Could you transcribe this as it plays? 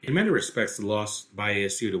In many respects, the loss by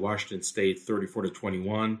ASU to Washington State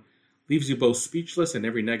 34-21 leaves you both speechless in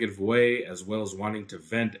every negative way, as well as wanting to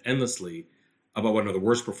vent endlessly about one of the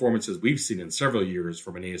worst performances we've seen in several years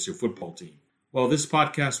from an ASU football team. Well, this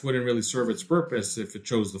podcast wouldn't really serve its purpose if it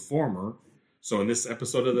chose the former. So in this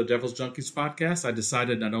episode of the Devil's Junkies podcast, I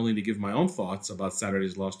decided not only to give my own thoughts about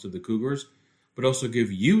Saturday's loss to the Cougars, but also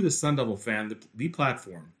give you, the Sun Devil fan, the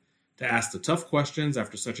platform to ask the tough questions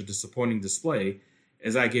after such a disappointing display,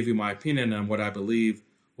 as I give you my opinion on what I believe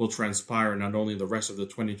will transpire not only the rest of the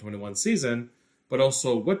 2021 season, but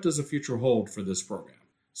also what does the future hold for this program.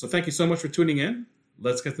 So thank you so much for tuning in.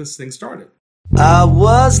 Let's get this thing started. I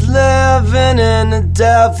was living in a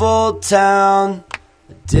devil town.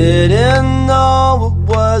 I didn't know it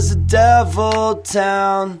was a devil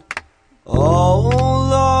town. Oh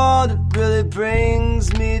Lord, it really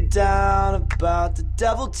brings me down about the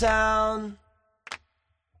devil town.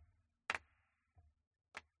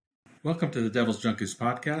 Welcome to the Devil's Junkies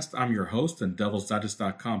podcast. I'm your host and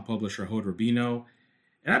DevilsDigest.com publisher, Hod Rubino.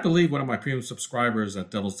 And I believe one of my premium subscribers at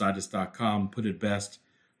DevilsDigest.com put it best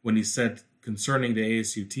when he said concerning the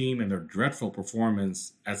ASU team and their dreadful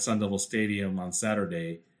performance at Sun Devil Stadium on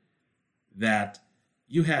Saturday, that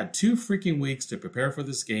you had 2 freaking weeks to prepare for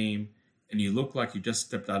this game and you look like you just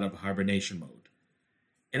stepped out of hibernation mode.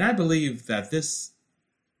 And I believe that this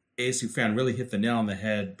ASU fan really hit the nail on the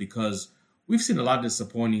head, because we've seen a lot of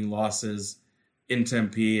disappointing losses in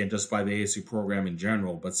Tempe and just by the ASU program in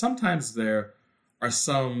general, but sometimes there are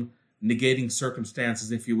some negating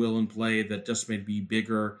circumstances, if you will, in play that just may be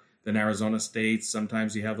bigger than Arizona State.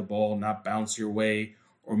 Sometimes you have the ball not bounce your way,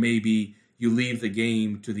 or maybe you leave the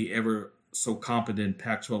game to the ever so competent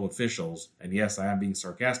Pac-12 officials, and yes, I am being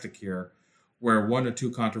sarcastic here, where 1 or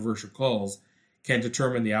 2 controversial calls can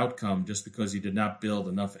determine the outcome just because you did not build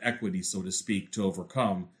enough equity, so to speak, to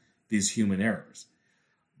overcome these human errors.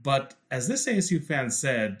 But as this ASU fan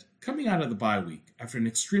said, coming out of the bye week after an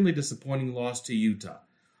extremely disappointing loss to Utah,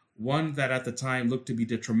 one that at the time looked to be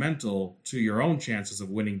detrimental to your own chances of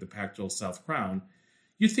winning the Pac-12 South crown,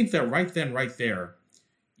 you think that right then, right there,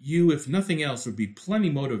 you, if nothing else, would be plenty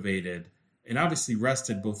motivated and obviously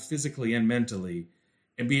rested both physically and mentally,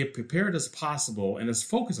 and be as prepared as possible and as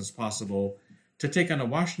focused as possible to take on a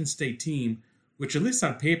Washington State team which at least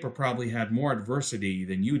on paper probably had more adversity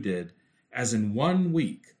than you did, as in 1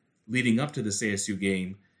 week leading up to this ASU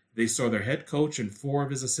game, they saw their head coach and 4 of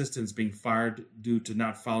his assistants being fired due to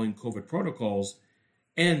not following COVID protocols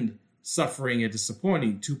and suffering a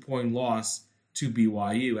disappointing 2-point loss to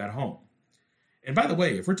BYU at home. And by the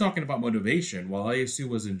way, if we're talking about motivation, while ASU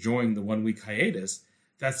was enjoying the 1-week hiatus,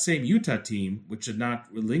 that same Utah team, which did not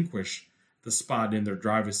relinquish the spot in their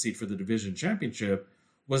driver's seat for the division championship,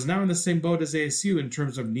 was now in the same boat as ASU in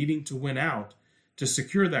terms of needing to win out to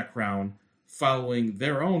secure that crown following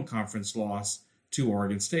their own conference loss to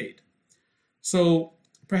Oregon State. So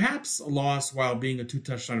perhaps a loss, while being a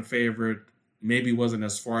 2-touchdown favorite, maybe wasn't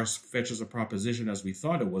as far-fetched as a proposition as we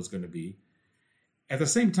thought it was going to be. At the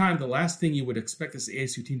same time, the last thing you would expect this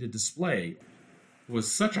ASU team to display was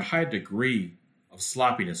such a high degree of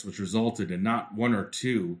sloppiness, which resulted in not 1 or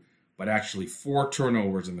 2, but actually 4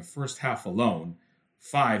 turnovers in the first half alone,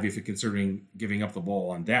 5 if you're considering giving up the ball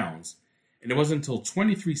on downs. And it wasn't until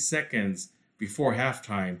 23 seconds before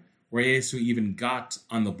halftime where ASU even got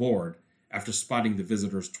on the board after spotting the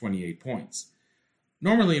visitors' 28 points.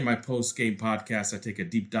 Normally in my post-game podcast, I take a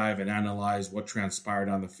deep dive and analyze what transpired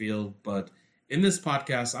on the field, but in this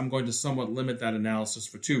podcast, I'm going to somewhat limit that analysis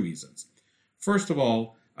for 2 reasons. First of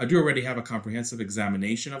all, I do already have a comprehensive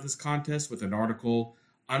examination of this contest with an article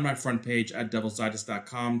on my front page at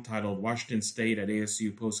DevilsDigest.com titled Washington State at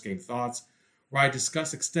ASU Postgame Thoughts, where I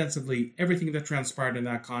discuss extensively everything that transpired in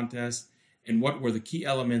that contest and what were the key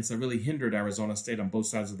elements that really hindered Arizona State on both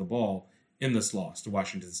sides of the ball in this loss to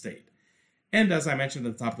Washington State. And as I mentioned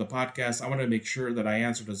at the top of the podcast, I want to make sure that I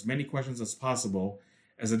answered as many questions as possible,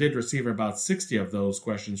 as I did receive about 60 of those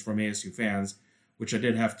questions from ASU fans, which I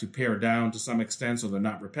did have to pare down to some extent so they're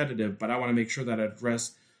not repetitive, but I want to make sure that I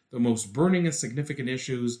address the most burning and significant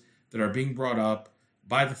issues that are being brought up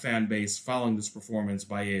by the fan base following this performance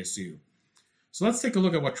by ASU. So let's take a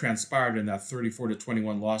look at what transpired in that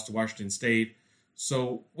 34-21 loss to Washington State.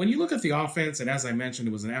 So when you look at the offense, and as I mentioned,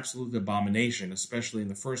 it was an absolute abomination, especially in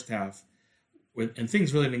the first half, and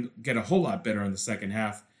things really didn't get a whole lot better in the second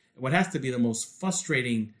half. And what has to be the most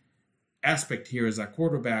frustrating aspect here is that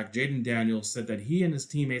quarterback Jayden Daniels said that he and his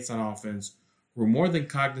teammates on offense were more than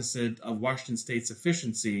cognizant of Washington State's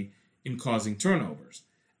efficiency in causing turnovers.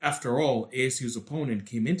 After all, ASU's opponent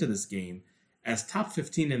came into this game as top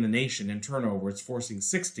 15 in the nation in turnovers, forcing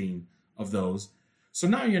 16 of those, So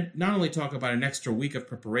now you not only talk about an extra week of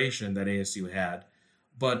preparation that ASU had,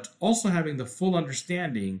 but also having the full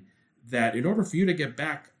understanding that in order for you to get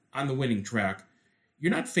back on the winning track,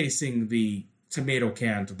 you're not facing the tomato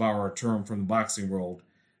can, to borrow a term from the boxing world,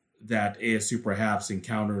 that ASU perhaps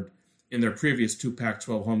encountered in their previous two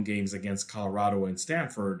Pac-12 home games against Colorado and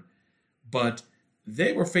Stanford, but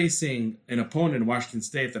they were facing an opponent in Washington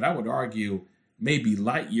State that I would argue may be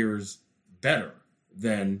light years better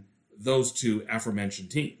than those two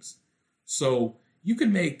aforementioned teams. So you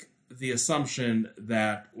can make the assumption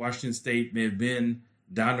that Washington State may have been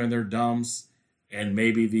down in their dumps, and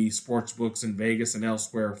maybe the sports books in Vegas and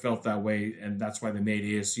elsewhere felt that way, and that's why they made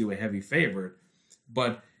ASU a heavy favorite.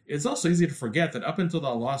 But it's also easy to forget that up until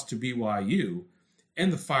that loss to BYU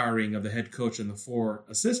and the firing of the head coach and the 4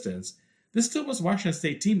 assistants, this still was a Washington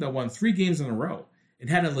State team that won 3 games in a row and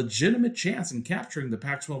had a legitimate chance in capturing the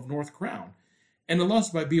Pac-12 North crown. And the loss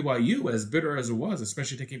by BYU, as bitter as it was,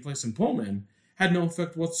 especially taking place in Pullman, had no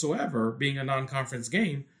effect whatsoever, being a non-conference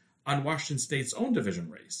game, on Washington State's own division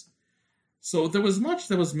race. So there was much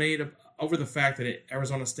that was made over the fact that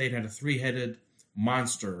Arizona State had a 3-headed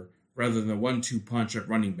monster rather than a 1-2 punch at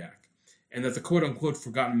running back, and that the quote-unquote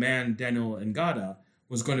forgotten man, Daniel Ngata,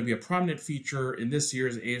 was going to be a prominent feature in this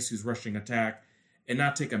year's ASU's rushing attack and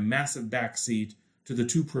not take a massive backseat to the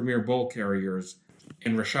 2 premier bowl carriers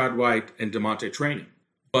in Rachaad White and DeMonte Traynham.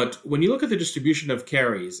 But when you look at the distribution of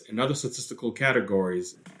carries and other statistical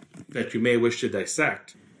categories that you may wish to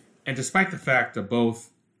dissect, and despite the fact that both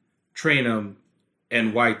Traynham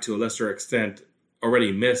and White, to a lesser extent,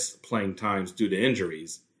 already missed playing times due to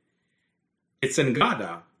injuries, it's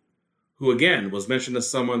Ngata who, again, was mentioned as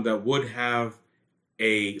someone that would have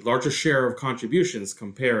a larger share of contributions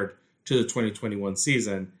compared to the 2021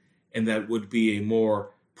 season, and that would be a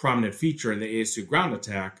more prominent feature in the ASU ground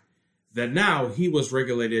attack, that now he was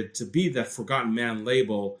regulated to be that forgotten man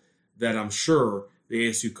label that I'm sure the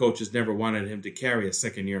ASU coaches never wanted him to carry a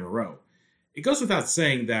second year in a row. It goes without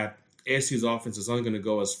saying that ASU's offense is only going to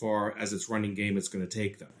go as far as its running game is going to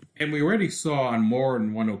take them. And we already saw on more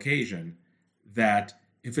than one occasion that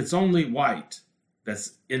if it's only White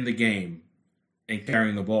that's in the game and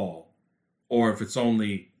carrying the ball, or if it's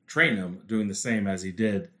only Traynham doing the same as he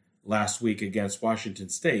did last week against Washington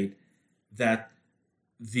State, that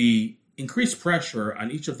the increased pressure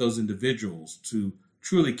on each of those individuals to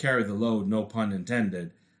truly carry the load, no pun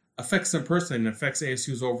intended, affects them personally and affects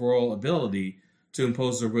ASU's overall ability to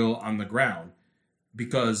impose their will on the ground.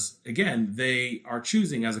 Because, again, they are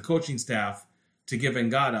choosing as a coaching staff to give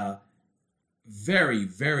Ngata very,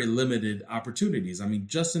 very limited opportunities. I mean,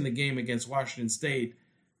 just in the game against Washington State,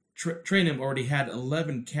 Traynham already had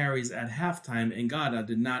 11 carries at halftime. Ngata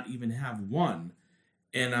did not even have 1.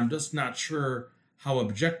 And I'm just not sure how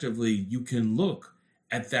objectively you can look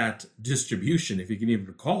at that distribution, if you can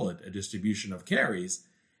even call it a distribution of carries,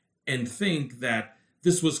 and think that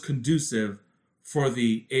this was conducive for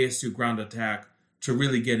the ASU ground attack to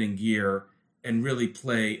really get in gear and really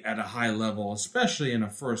play at a high level, especially in a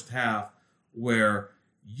first half where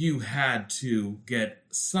you had to get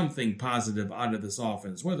something positive out of this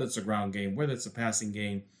offense, whether it's a ground game, whether it's a passing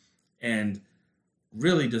game, and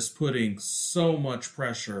really just putting so much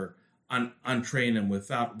pressure on Traynham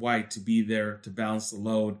without White to be there to balance the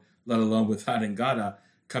load, let alone without Ngata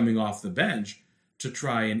coming off the bench to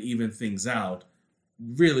try and even things out,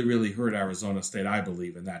 really, really hurt Arizona State, I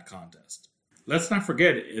believe, in that contest. Let's not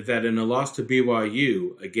forget that in a loss to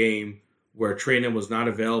BYU, a game where Traynham was not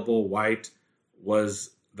available, White was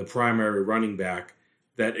the primary running back,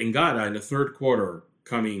 that Ngata in the third quarter,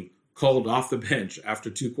 coming cold off the bench after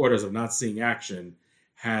 2 quarters of not seeing action,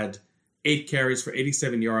 had 8 carries for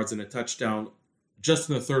 87 yards and a touchdown just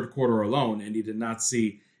in the third quarter alone, and he did not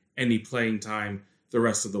see any playing time the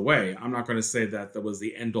rest of the way. I'm not going to say that was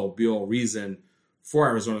the end-all, be-all reason for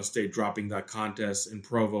Arizona State dropping that contest in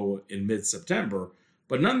Provo in mid-September,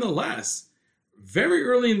 but nonetheless, very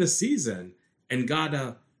early in the season,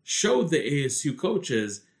 Ngata showed the ASU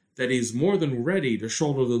coaches that he's more than ready to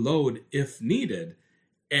shoulder the load if needed.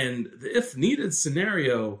 And the if needed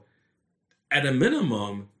scenario, at a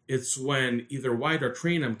minimum, it's when either White or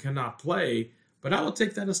Traynham cannot play, but I will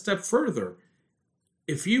take that a step further.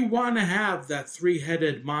 If you want to have that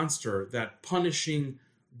 3-headed monster, that punishing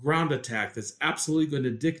ground attack that's absolutely going to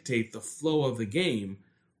dictate the flow of the game,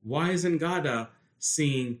 why is Ngata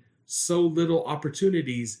seeing so little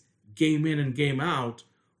opportunities game in and game out,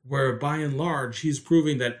 where by and large he's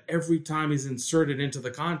proving that every time he's inserted into the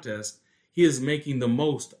contest, he is making the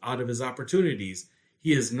most out of his opportunities.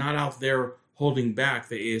 He is not out there holding back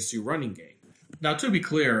the ASU running game. Now, to be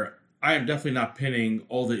clear, I am definitely not pinning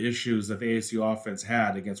all the issues that the ASU offense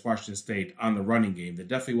had against Washington State on the running game. There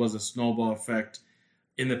definitely was a snowball effect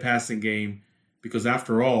in the passing game because,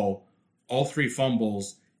 after all 3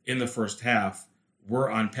 fumbles in the first half were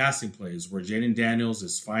on passing plays where Jaden Daniels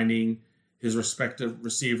is finding his respective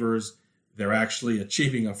receivers. They're actually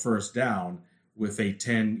achieving a first down with a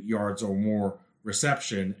 10 yards or more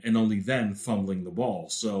reception and only then fumbling the ball.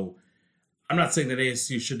 So I'm not saying that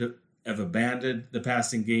ASU should have abandoned the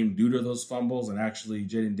passing game due to those fumbles. And actually,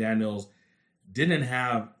 Jaden Daniels didn't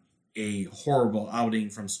have a horrible outing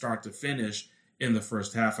from start to finish in the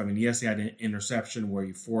first half. I mean, yes, he had an interception where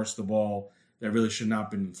he forced the ball that really should not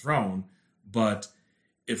have been thrown. But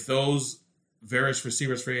if those various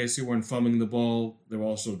receivers for ASU weren't fumbling the ball, they were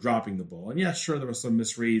also dropping the ball. And yes, sure, there were some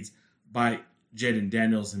misreads by Jaden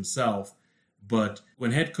Daniels himself. But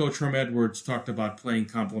when head coach Herm Edwards talked about playing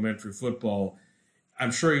complementary football,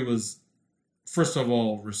 I'm sure he was, first of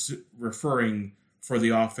all, referring for the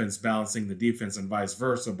offense balancing the defense and vice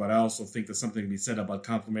versa. But I also think there's something to be said about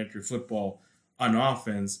complementary football on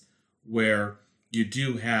offense where you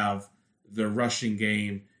do have the rushing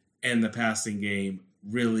game and the passing game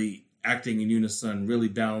really acting in unison, really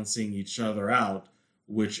balancing each other out,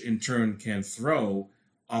 which in turn can throw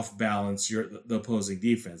off balance the opposing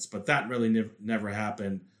defense. But that really never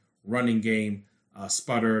happened. Running game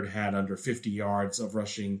sputtered, had under 50 yards of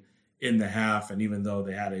rushing in the half, and even though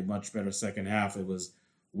they had a much better second half, it was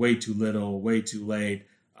way too little, way too late.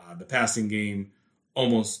 The passing game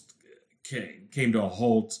almost came to a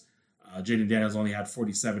halt. Jaden Daniels only had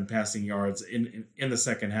 47 passing yards in the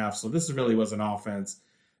second half. So this really was an offense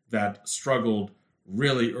that struggled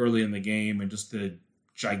really early in the game, and just the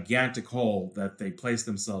gigantic hole that they placed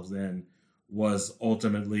themselves in was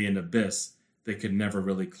ultimately an abyss they could never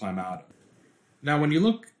really climb out of. Now, when you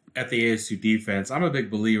look at the ASU defense, I'm a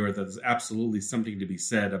big believer that there's absolutely something to be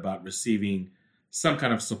said about receiving some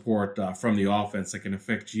kind of support from the offense that can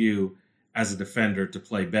affect you as a defender to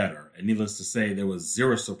play better. And needless to say, there was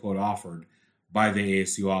zero support offered by the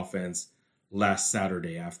ASU offense last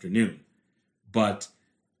Saturday afternoon. But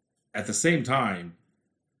at the same time,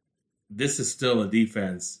 this is still a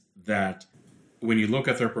defense that, when you look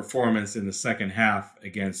at their performance in the second half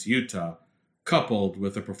against Utah, coupled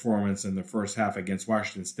with the performance in the first half against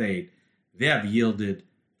Washington State, they have yielded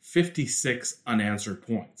 56 unanswered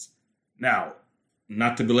points. Now,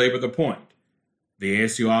 not to belabor the point, the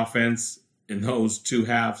ASU offense in those 2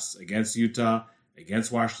 halves against Utah,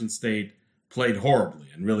 against Washington State, played horribly.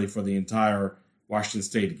 And really, for the entire Washington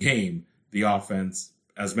State game, the offense,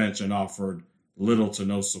 as mentioned, offered little to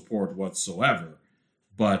no support whatsoever.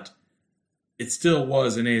 But it still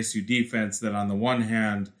was an ASU defense that, on the one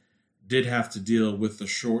hand, did have to deal with the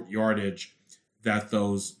short yardage that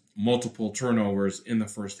those multiple turnovers in the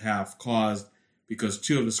first half caused, because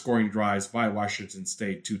 2 of the scoring drives by Washington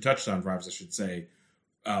State, 2 touchdown drives, I should say,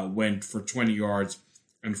 went for 20 yards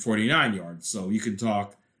and 49 yards. So you can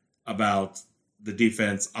talk about the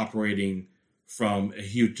defense operating from a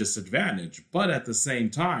huge disadvantage. But at the same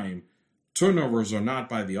time, turnovers are not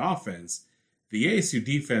by the offense. The ASU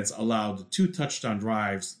defense allowed 2 touchdown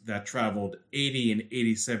drives that traveled 80 and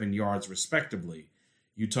 87 yards respectively.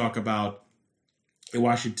 You talk about a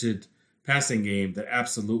Washington passing game that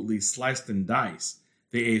absolutely sliced and diced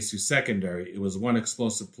the ASU secondary. It was one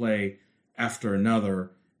explosive play after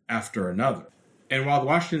another after another. And while the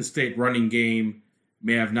Washington State running game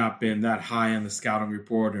may have not been that high on the scouting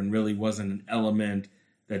report and really wasn't an element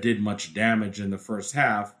that did much damage in the first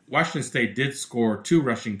half, Washington State did score 2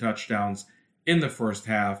 rushing touchdowns in the first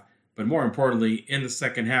half, but more importantly, in the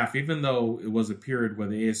second half, even though it was a period where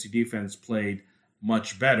the ASU defense played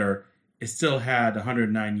much better, it still had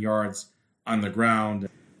 109 yards on the ground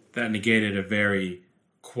that negated a very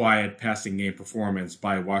quiet passing game performance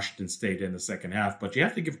by Washington State in the second half. But you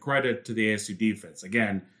have to give credit to the ASU defense.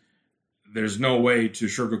 Again, there's no way to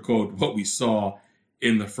sugarcoat what we saw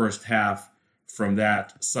in the first half from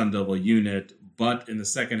that Sun Devil unit. But in the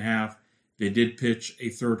second half, they did pitch a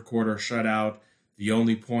third quarter shutout. The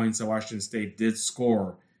only points that Washington State did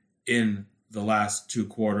score in the last 2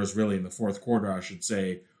 quarters, really in the fourth quarter, I should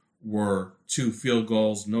say, were 2 field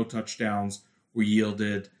goals. No touchdowns were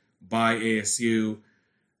yielded by ASU.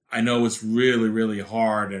 I know it's really, really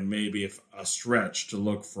hard and maybe a stretch to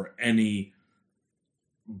look for any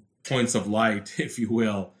points of light, if you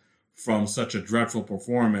will, from such a dreadful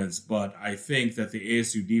performance. But I think that the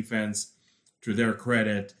ASU defense, to their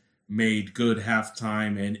credit, made good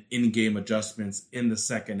halftime and in-game adjustments in the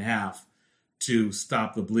second half to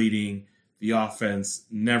stop the bleeding. The offense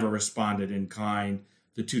never responded in kind.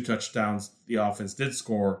 The 2 touchdowns the offense did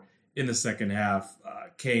score in the second half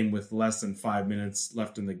came with less than 5 minutes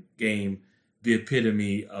left in the game, the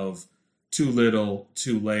epitome of too little,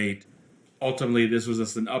 too late. Ultimately, this was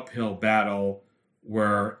just an uphill battle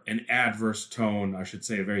where an adverse tone, I should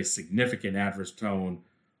say a very significant adverse tone,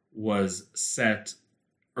 was set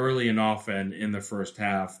early and often in the first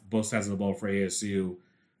half. Both sides of the ball for ASU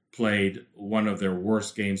played one of their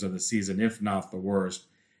worst games of the season, if not the worst.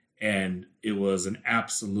 And it was an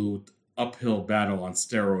absolute uphill battle on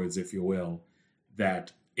steroids, if you will,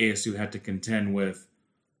 that ASU had to contend with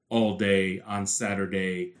all day on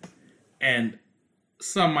Saturday. And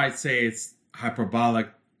some might say it's hyperbolic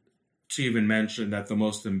to even mention that the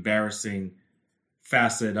most embarrassing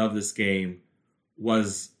facet of this game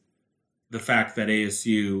was the fact that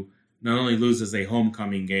ASU not only loses a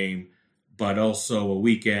homecoming game, but also a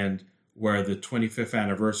weekend where the 25th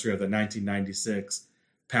anniversary of the 1996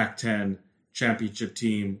 Pac-10 championship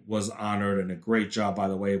team was honored, and a great job, by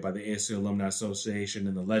the way, by the ASU Alumni Association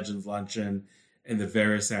and the Legends Luncheon and the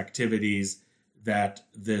various activities that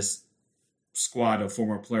this squad of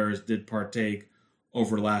former players did partake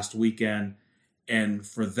over last weekend. And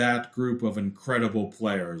for that group of incredible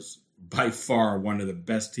players, by far one of the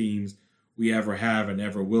best teams we ever have and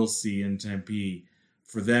ever will see in Tempe,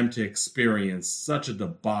 for them to experience such a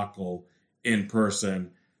debacle in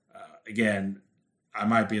person, again, I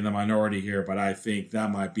might be in the minority here, but I think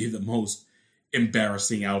that might be the most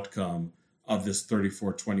embarrassing outcome of this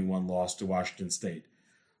 34-21 loss to Washington State.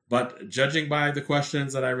 But judging by the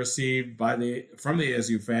questions that I received from the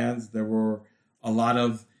ASU fans, there were a lot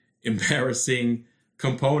of embarrassing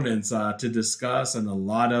components to discuss, and a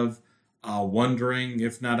lot of wondering,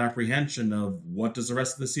 if not apprehension, of what does the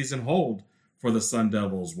rest of the season hold for the Sun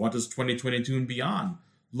Devils? What does 2022 and beyond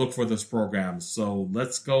look for this program? So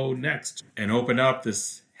let's go next and open up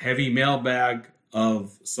this heavy mailbag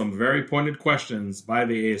of some very pointed questions by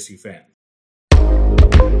the ASU fan.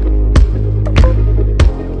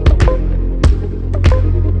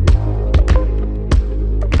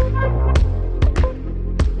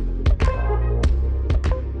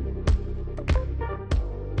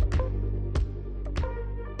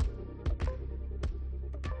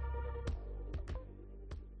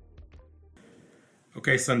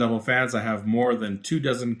 Okay, Sun Devil fans, I have more than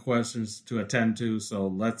 24 questions to attend to, so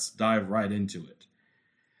let's dive right into it.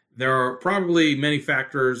 There are probably many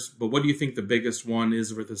factors, but what do you think the biggest one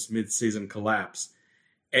is for this midseason collapse?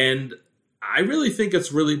 And I really think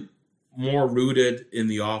it's really more rooted in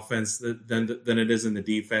the offense than it is in the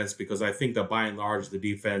defense, because I think that by and large the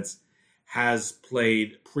defense has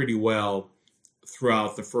played pretty well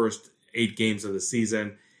throughout the first 8 games of the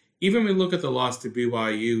season. Even when we look at the loss to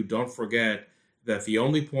BYU, don't forget that the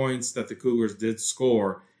only points that the Cougars did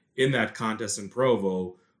score in that contest in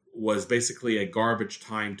Provo was basically a garbage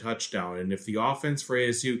time touchdown. And if the offense for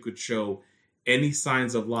ASU could show any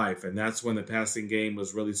signs of life, and that's when the passing game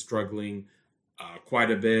was really struggling quite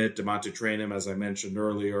a bit. DeMonte Traynham, as I mentioned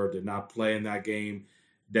earlier, did not play in that game.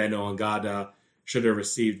 Daniel Ngata should have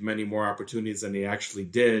received many more opportunities than he actually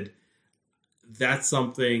did. That's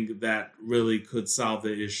something that really could solve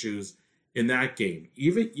the issues in that game.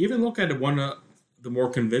 Even look at one of the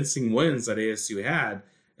more convincing wins that ASU had,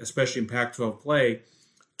 especially in Pac-12 play,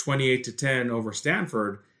 28-10 over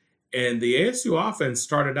Stanford. And the ASU offense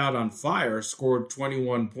started out on fire, scored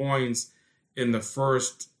 21 points in the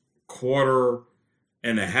first quarter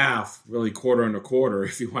and a half, really quarter and a quarter,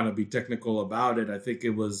 if you want to be technical about it. I think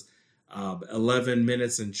it was 11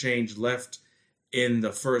 minutes and change left in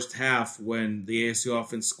the first half when the ASU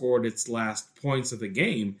offense scored its last points of the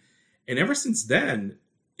game. And ever since then,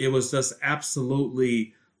 it was just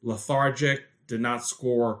absolutely lethargic, did not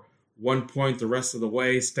score 1 point the rest of the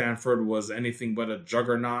way. Stanford was anything but a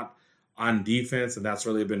juggernaut on defense, and that's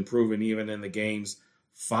really been proven even in the games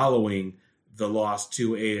following the loss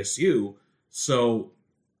to ASU. So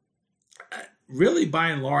really, by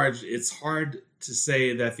and large, it's hard to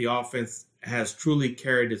say that the offense has truly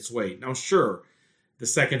carried its weight. Now, sure, the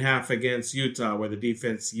second half against Utah, where the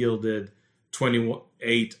defense yielded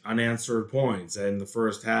 28 unanswered points, and the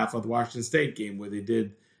first half of the Washington State game where they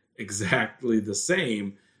did exactly the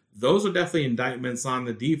same. Those are definitely indictments on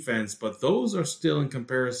the defense, but those are still, in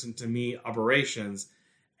comparison to me, aberrations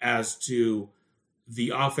as to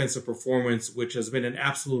the offensive performance, which has been an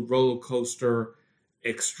absolute roller coaster,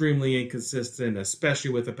 extremely inconsistent,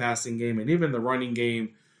 especially with the passing game and even the running game,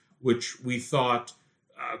 which we thought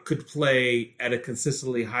could play at a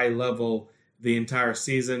consistently high level the entire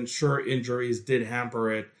season. Sure, injuries did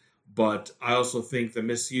hamper it, but I also think the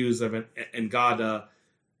misuse of Ngata,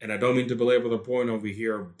 and I don't mean to belabor the point over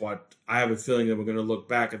here, but I have a feeling that we're going to look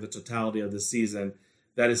back at the totality of the season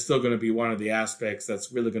that is still going to be one of the aspects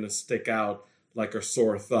that's really going to stick out like a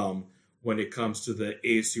sore thumb when it comes to the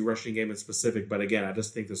ASU rushing game in specific. But again, I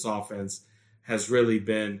just think this offense has really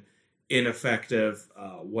been ineffective.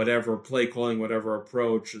 Whatever play calling, whatever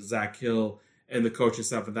approach Zach Hill and the coaching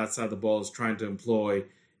staff on that side of the ball is trying to employ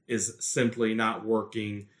is simply not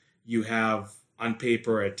working. You have, on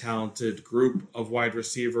paper, a talented group of wide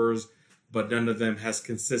receivers, but none of them has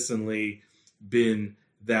consistently been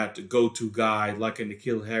that go-to guy like a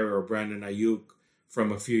N'Keal Harry or Brandon Ayuk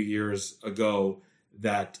from a few years ago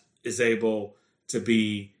that is able to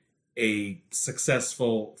be a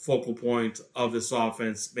successful focal point of this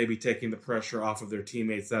offense, maybe taking the pressure off of their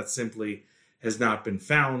teammates. That simply has not been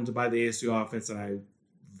found by the ASU offense, and I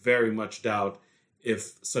very much doubt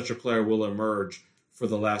if such a player will emerge for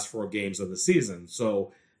the last 4 games of the season.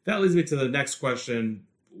 So that leads me to the next question.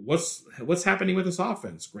 What's happening with this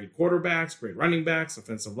offense? Great quarterbacks, great running backs,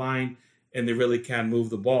 offensive line, and they really can move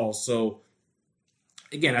the ball. So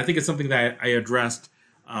again, I think it's something that I addressed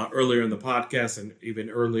earlier in the podcast and even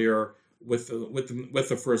earlier with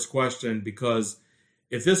the first question, because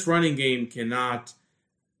if this running game cannot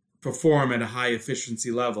perform at a high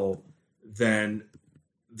efficiency level, then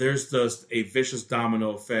there's just a vicious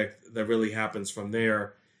domino effect that really happens from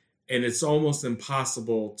there. And it's almost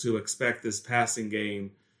impossible to expect this passing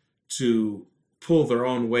game to pull their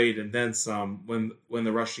own weight and then some when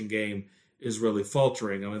the rushing game is really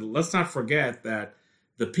faltering. I mean, let's not forget that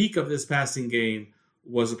the peak of this passing game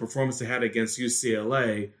was a performance they had against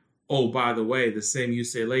UCLA. Oh, by the way, the same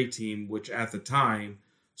UCLA team, which at the time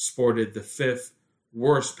sported the 5th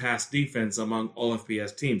worst pass defense among all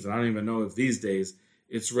FBS teams. And I don't even know if these days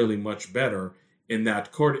it's really much better in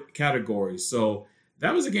that category. So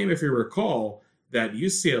that was a game, if you recall, that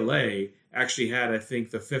UCLA actually had, I think,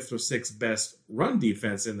 the 5th or 6th best run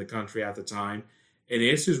defense in the country at the time. And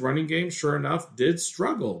ASU's running game, sure enough, did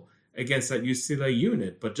struggle against that UCLA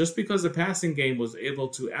unit. But just because the passing game was able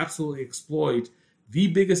to absolutely exploit the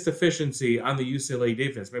biggest deficiency on the UCLA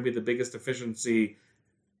defense, maybe the biggest deficiency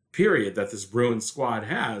period that this Bruins squad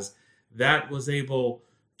has, that was able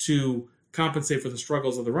to compensate for the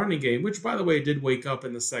struggles of the running game, which, by the way, did wake up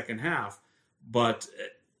in the second half. But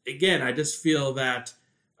again, I just feel that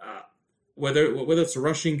whether it's a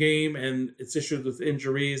rushing game and it's issues with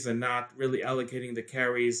injuries and not really allocating the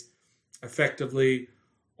carries effectively,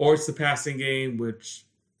 or it's the passing game, which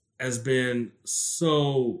has been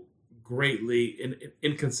so greatly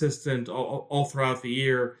inconsistent all throughout the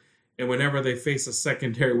year. And whenever they face a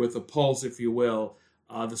secondary with a pulse, if you will,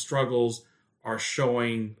 the struggles are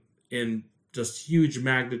showing in just huge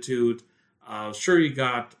magnitude. Sure, you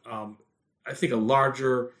got, I think, a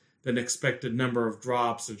larger than expected number of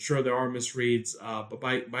drops, and sure, there are misreads but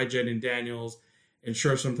by Jaden Daniels, and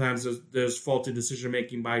sure, sometimes there's faulty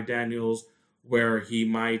decision-making by Daniels where he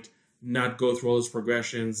might not go through all his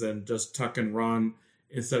progressions and just tuck and run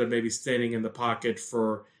instead of maybe standing in the pocket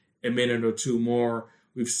for a minute or two more.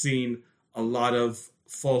 We've seen a lot of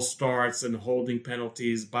false starts and holding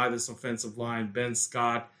penalties by this offensive line. Ben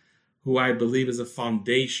Scott, who I believe is a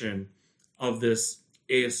foundation of this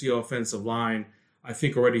ASU offensive line, I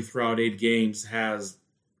think already throughout 8 games has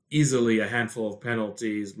easily a handful of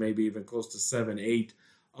penalties, maybe even close to 7, 8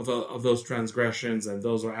 of those transgressions, and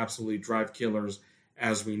those are absolutely drive killers,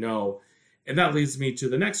 as we know. And that leads me to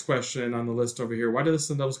the next question on the list over here. Why do the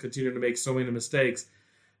Sun Devils continue to make so many mistakes?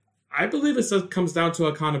 I believe it comes down to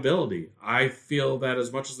accountability. I feel that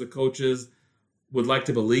as much as the coaches would like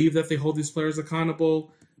to believe that they hold these players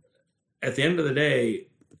accountable, at the end of the day,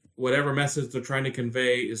 whatever message they're trying to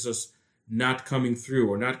convey is just not coming through,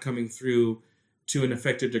 or not coming through to an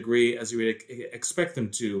effective degree as you would expect them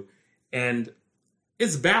to. And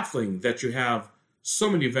it's baffling that you have so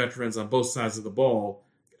many veterans on both sides of the ball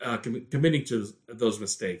committing to those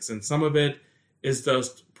mistakes. And some of it is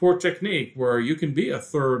just poor technique, where you can be a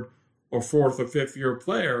 3rd or 4th or 5th year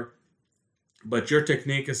player, but your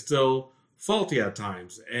technique is still faulty at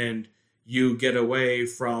times, and you get away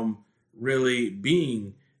from really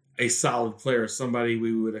being a solid player, somebody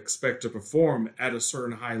we would expect to perform at a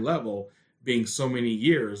certain high level, being so many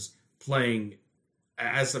years playing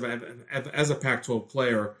as a Pac-12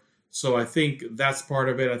 player. So I think that's part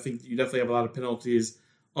of it. I think you definitely have a lot of penalties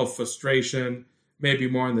of frustration, maybe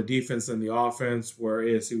more on the defense than the offense, where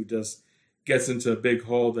ASU just gets into a big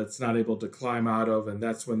hole that's not able to climb out of, and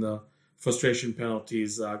that's when the frustration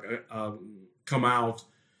penalties come out.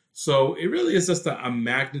 So it really is just a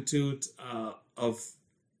magnitude of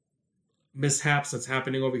mishaps that's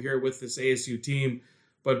happening over here with this ASU team.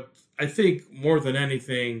 But I think more than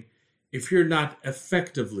anything, if you're not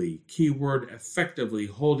effectively, keyword effectively,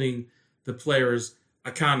 holding the players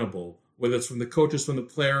accountable, whether it's from the coaches, from the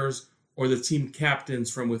players, or the team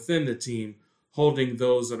captains from within the team, holding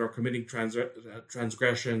those that are committing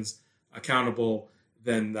transgressions accountable,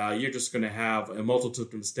 then you're just going to have a multitude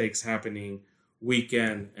of mistakes happening week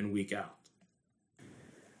in and week out.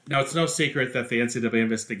 Now, it's no secret that the NCAA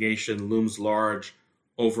investigation looms large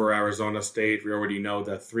over Arizona State. We already know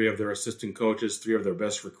that 3 of their assistant coaches, 3 of their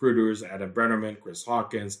best recruiters, Adam Brennerman, Chris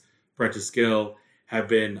Hawkins, Prentice Gill, have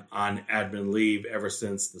been on admin leave ever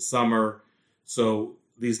since the summer. So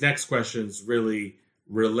these next questions really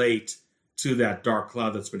relate to that dark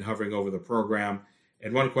cloud that's been hovering over the program.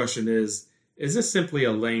 And one question is this simply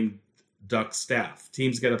a lame duck staff?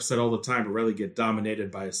 Teams get upset all the time, but rarely get dominated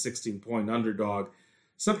by a 16-point underdog.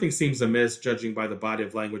 Something seems amiss, judging by the body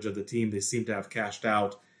of language of the team. They seem to have cashed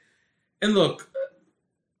out. And look,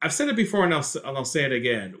 I've said it before, and I'll say it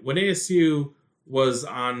again. When ASU was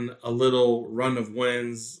on a little run of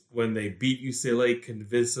wins, when they beat UCLA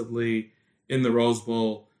convincingly in the Rose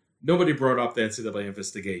Bowl, nobody brought up the NCAA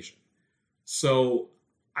investigation. So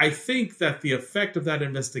I think that the effect of that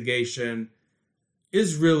investigation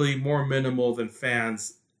is really more minimal than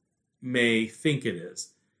fans may think it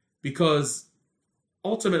is. Because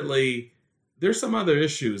ultimately, there's some other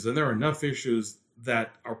issues, and there are enough issues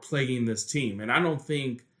that are plaguing this team. And I don't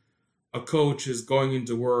think a coach is going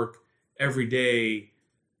into work every day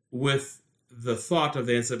with the thought of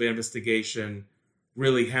the NCAA investigation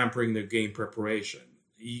really hampering their game preparation.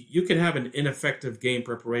 You can have an ineffective game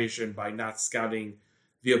preparation by not scouting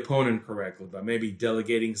the opponent correctly, by maybe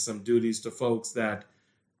delegating some duties to folks that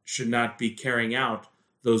should not be carrying out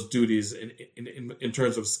those duties in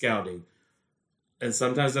terms of scouting. And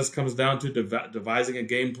sometimes this comes down to devising a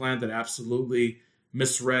game plan that absolutely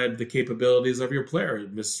misread the capabilities of your player.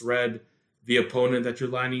 It misread the opponent that you're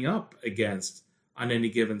lining up against on any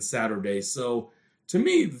given Saturday. So to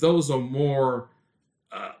me, those are more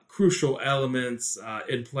crucial elements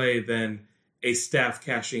in play than a staff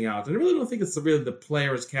cashing out. And I really don't think it's really the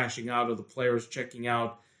players cashing out or the players checking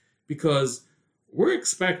out, because we're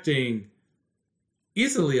expecting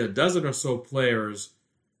easily a dozen or so players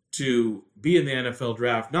to be in the NFL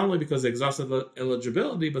draft, not only because they exhausted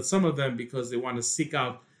eligibility, but some of them because they want to seek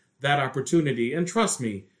out that opportunity. And trust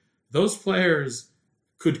me, those players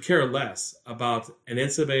could care less about an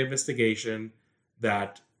NCAA investigation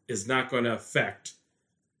that is not going to affect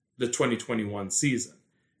the 2021 season,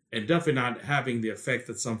 and definitely not having the effect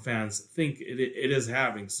that some fans think it is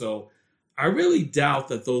having. So I really doubt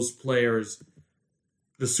that those players,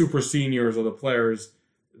 the super seniors or the players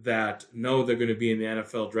that know they're going to be in the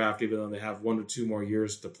NFL draft, even though they have 1 or 2 more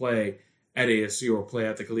years to play at ASU or play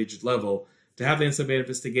at the collegiate level, to have the NCAA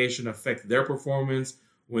investigation affect their performance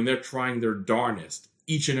when they're trying their darnest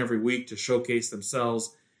each and every week to showcase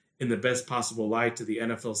themselves in the best possible light to the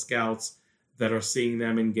NFL scouts that are seeing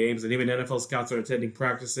them in games, and even NFL scouts that are attending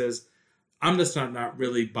practices. I'm just not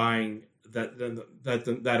really buying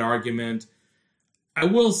that argument. I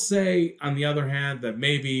will say, on the other hand, that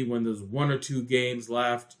maybe when there's 1 or 2 games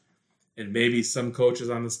left, and maybe some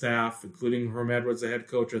coaches on the staff, including Herm Edwards, the head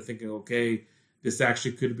coach, are thinking, okay, this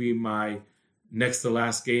actually could be my next to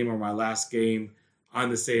last game or my last game on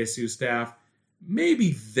this ASU staff,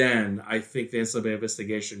 maybe then I think the NCAA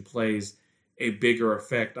investigation plays a bigger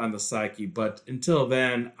effect on the psyche. But until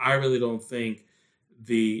then, I really don't think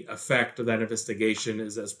the effect of that investigation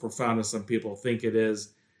is as profound as some people think it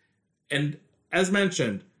is. And as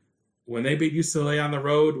mentioned, when they beat UCLA on the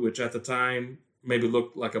road, which at the time maybe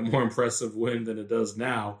looked like a more impressive win than it does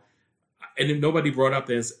now, and nobody brought up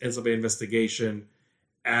the NCAA investigation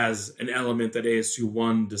as an element that ASU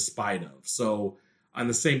won despite of. So on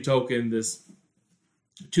the same token, this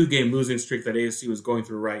 2-game losing streak that ASU is going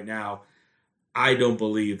through right now, I don't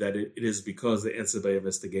believe that it is because of the NCAA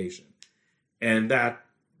investigation. And that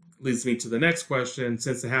leads me to the next question.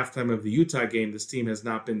 Since the halftime of the Utah game, this team has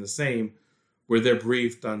not been the same, where they're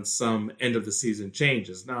briefed on some end-of-the-season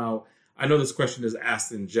changes. Now, I know this question is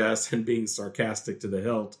asked in jest and being sarcastic to the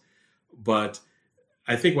hilt, but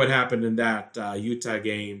I think what happened in that Utah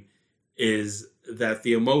game is that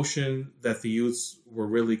the emotion that the Utes were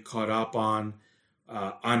really caught up on,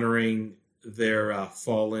 honoring their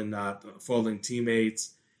fallen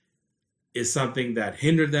teammates, is something that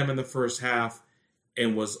hindered them in the first half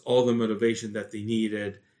and was all the motivation that they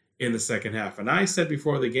needed in the second half. And I said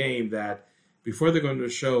before the game that before they're going to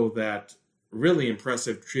show that really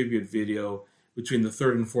impressive tribute video between the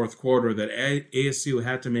third and fourth quarter, that ASU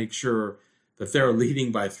had to make sure that they're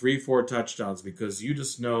leading by 3-4 touchdowns, because you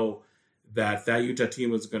just know that Utah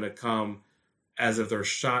team was going to come as if they're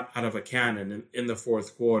shot out of a cannon in the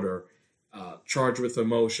fourth quarter, charged with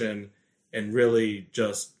emotion and really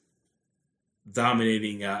just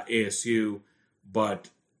dominating ASU, but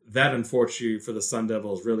that unfortunately for the Sun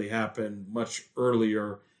Devils really happened much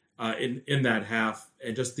earlier in that half,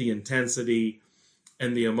 and just the intensity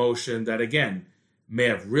and the emotion that, again, may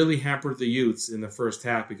have really hampered the Utes in the first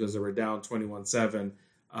half because they were down 21-7,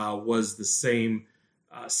 was the same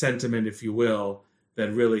sentiment, if you will,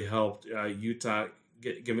 that really helped Utah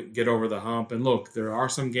get over the hump. And look, there are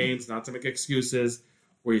some games, not to make excuses,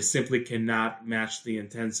 where you simply cannot match the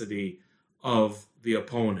intensity of the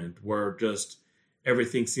opponent, where just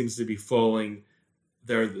everything seems to be falling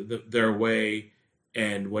their way,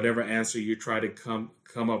 and whatever answer you try to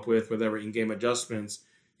come up with, whatever in-game adjustments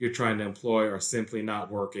you're trying to employ, are simply not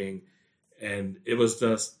working. And it was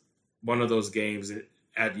just one of those games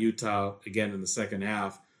at Utah, again in the second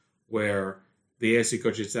half, where the ASU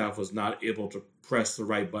coaching staff was not able to press the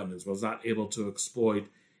right buttons, was not able to exploit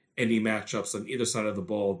any matchups on either side of the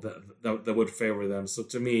ball that would favor them. So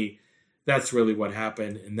to me, that's really what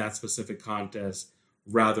happened in that specific contest,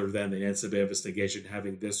 rather than the NCAA investigation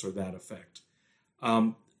having this or that effect.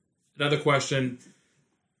 Another question,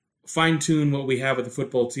 fine-tune what we have with the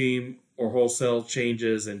football team or wholesale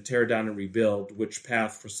changes and tear down and rebuild, which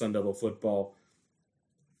path for Sun Devil football?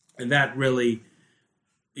 And that really,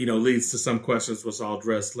 leads to some questions which I'll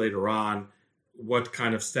address later on. What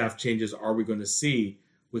kind of staff changes are we going to see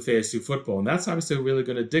with ASU football? And that's obviously really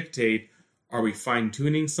going to dictate, are we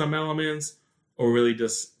fine-tuning some elements or really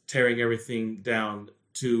just tearing everything down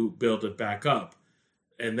to build it back up?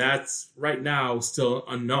 And that's right now still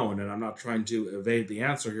unknown, and I'm not trying to evade the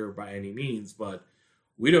answer here by any means, but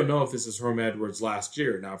we don't know if this is Herm Edwards' last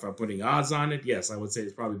year. Now, if I'm putting odds on it, yes, I would say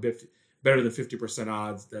it's probably better than 50%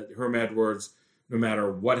 odds that Herm Edwards, no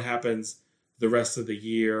matter what happens the rest of the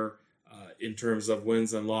year in terms of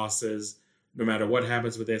wins and losses, no matter what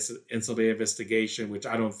happens with this NCAA investigation, which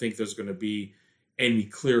I don't think there's going to be any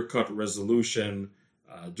clear-cut resolution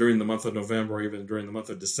during the month of November or even during the month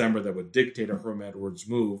of December that would dictate a Herm Edwards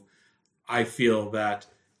move. I feel that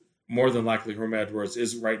more than likely Herm Edwards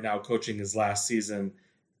is right now coaching his last season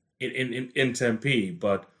in Tempe.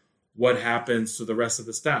 But what happens to the rest of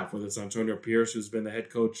the staff, whether it's Antonio Pierce, who's been the head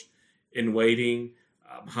coach in waiting,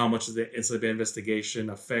 how much does the NCAA investigation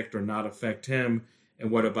affect or not affect him?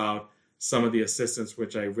 And what about some of the assistants,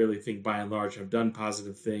 which I really think by and large have done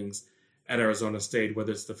positive things at Arizona State,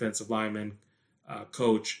 whether it's defensive lineman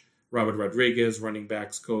coach Robert Rodriguez, running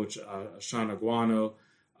backs coach Sean Aguano.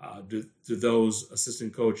 Do those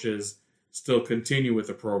assistant coaches still continue with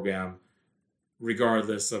the program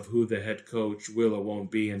regardless of who the head coach will or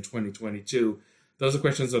won't be in 2022? Those are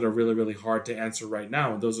questions that are really, really hard to answer right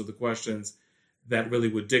now. And those are the questions that really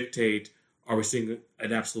would dictate, are we seeing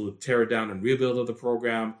an absolute tear down and rebuild of the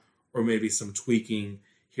program, or maybe some tweaking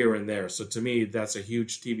here and there? So to me, that's a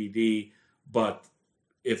huge TBD. But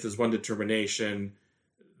if there's one determination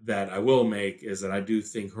that I will make, is that I do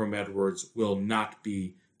think Herm Edwards will not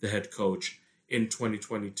be the head coach in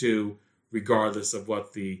 2022, regardless of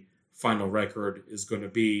what the final record is going to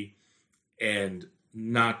be, and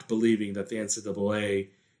not believing that the NCAA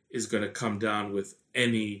is going to come down with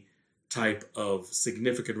any type of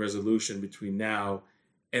significant resolution between now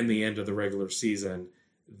and the end of the regular season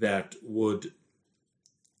that would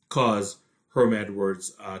cause Herm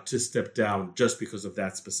Edwards to step down just because of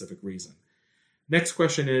that specific reason. Next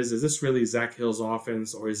question is this really Zach Hill's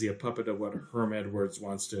offense, or is he a puppet of what Herm Edwards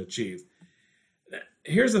wants to achieve?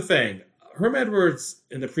 Here's the thing. Herm Edwards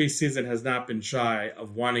in the preseason has not been shy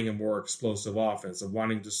of wanting a more explosive offense, of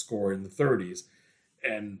wanting to score in the 30s.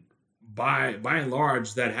 And by and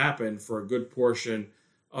large, that happened for a good portion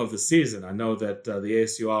of the season. I know that the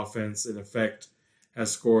ASU offense, in effect,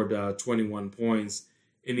 has scored 21 points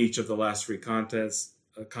in each of the last three contests.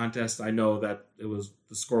 I know that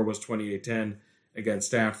the score was 28-10 against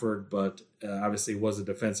Stanford, but obviously it was a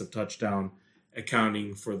defensive touchdown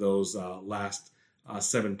accounting for those last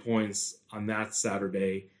 7 points on that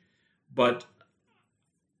Saturday. But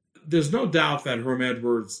there's no doubt that Herm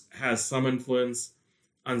Edwards has some influence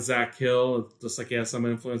on Zach Hill, just like he has some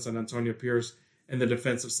influence on Antonio Pierce in the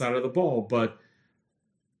defensive side of the ball. But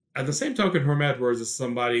at the same token, Herm Edwards is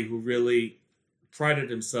somebody who really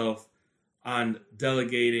prided himself on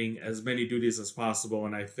delegating as many duties as possible,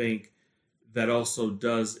 and I think that also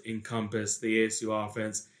does encompass the ASU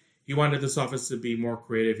offense. He wanted this offense to be more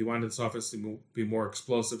creative. He wanted this offense to be more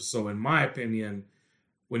explosive. So in my opinion,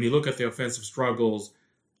 when you look at the offensive struggles,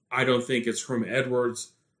 I don't think it's Herm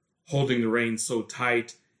Edwards holding the reins so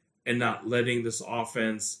tight and not letting this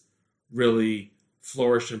offense really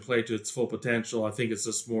flourish and play to its full potential. I think it's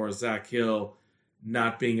just more Zach Hill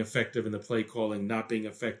not being effective in the play calling, not being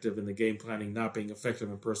effective in the game planning, not being effective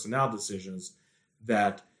in personnel decisions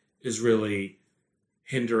that is really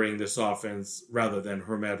hindering this offense rather than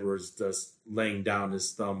Herm Edwards just laying down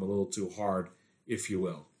his thumb a little too hard, if you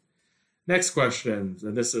will. Next question,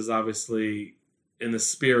 and this is obviously in the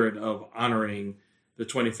spirit of honoring the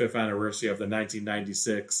 25th anniversary of the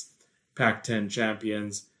 1996 Pac-10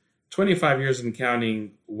 champions. 25 years and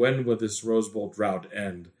counting, when will this Rose Bowl drought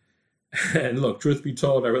end? And look, truth be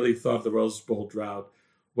told, I really thought the Rose Bowl drought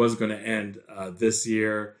was going to end this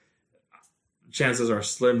year. Chances are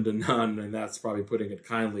slim to none, and that's probably putting it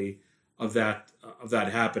kindly, of that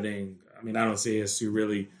happening. I mean, I don't see ASU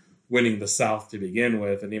really winning the South to begin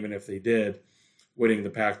with, and even if they did, winning the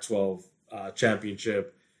Pac-12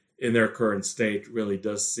 championship in their current state really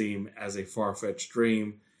does seem as a far-fetched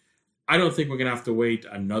dream. I don't think we're going to have to wait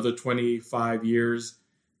another 25 years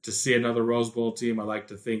to see another Rose Bowl team. I like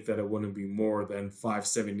to think that it wouldn't be more than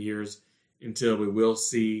 5-7 years until we will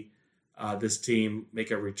see this team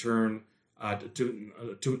make a return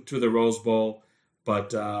to the Rose Bowl.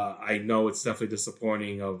 But I know it's definitely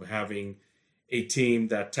disappointing of having a team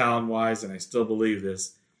that talent-wise, and I still believe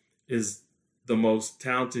this, is the most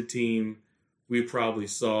talented team we probably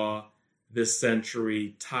saw this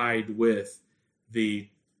century, tied with the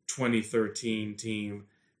 2013 team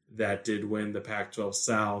that did win the Pac-12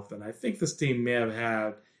 South. And I think this team may have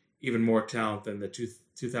had even more talent than the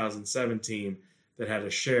 2007 team that had a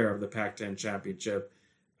share of the Pac-10 championship.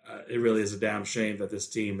 It really is a damn shame that this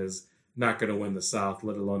team is not going to win the South,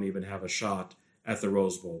 let alone even have a shot at the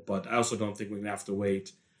Rose Bowl. But I also don't think we're going to have to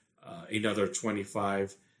wait another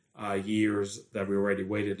 25 years that we already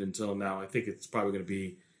waited until now. I think it's probably going to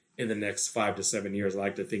be in the next 5 to 7 years. I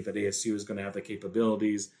like to think that ASU is going to have the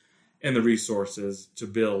capabilities and the resources to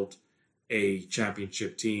build a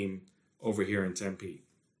championship team over here in Tempe.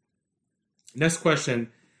 Next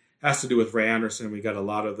question has to do with Ray Anderson. We got a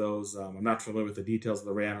lot of those. I'm not familiar with the details of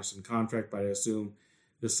the Ray Anderson contract, but I assume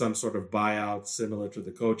there's some sort of buyout similar to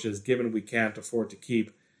the coaches. Given we can't afford to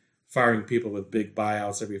keep firing people with big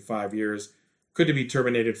buyouts every 5 years, could it be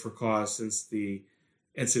terminated for cause since the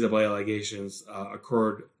NCAA allegations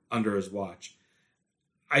occurred under his watch?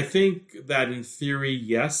 I think that in theory,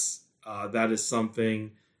 yes, that is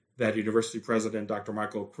something that University President Dr.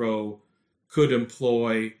 Michael Crow could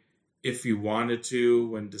employ if he wanted to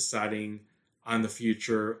when deciding on the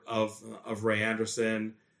future of Ray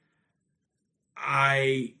Anderson.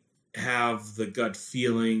 I have the gut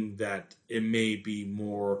feeling that it may be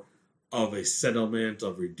more of a settlement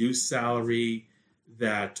of reduced salary,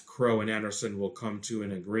 that Crow and Anderson will come to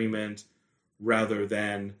an agreement rather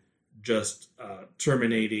than just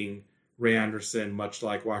terminating Ray Anderson, much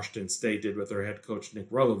like Washington State did with their head coach Nick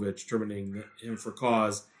Rolovich, terminating him for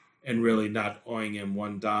cause and really not owing him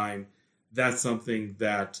one dime. That's something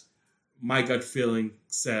that my gut feeling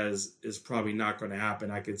says is probably not going to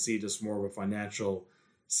happen. I can see just more of a financial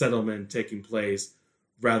settlement taking place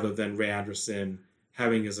rather than Ray Anderson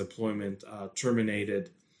having his employment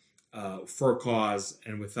terminated for cause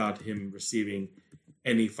and without him receiving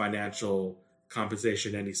any financial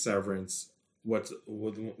compensation, any severance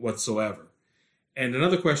whatsoever. And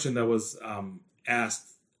another question that was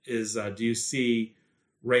asked is, do you see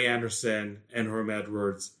Ray Anderson and Herm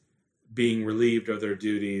Edwards being relieved of their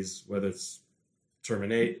duties, whether it's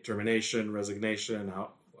termination, resignation,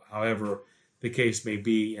 however the case may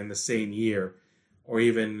be, in the same year, or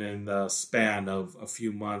even in the span of a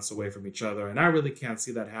few months away from each other? And I really can't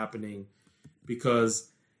see that happening, because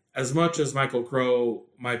as much as Michael Crow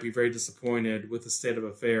might be very disappointed with the state of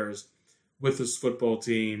affairs with his football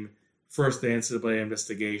team, first the NCAA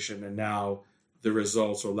investigation and now the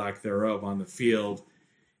results or lack thereof on the field,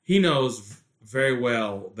 he knows very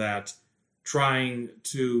well that trying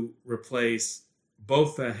to replace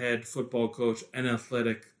both the head football coach and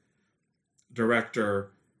athletic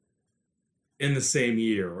director in the same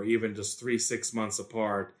year, or even just 3-6 months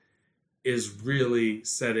apart, is really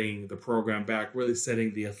setting the program back, really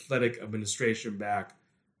setting the athletic administration back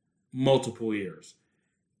multiple years.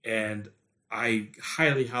 And I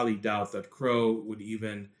highly, highly doubt that Crow would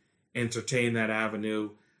even entertain that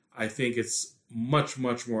avenue. I think it's much,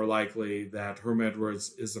 much more likely that Herm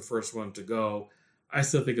Edwards is the first one to go. I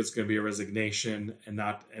still think it's going to be a resignation and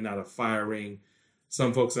not a firing.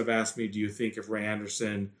 Some folks have asked me, do you think if Ray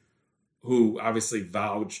Anderson, who obviously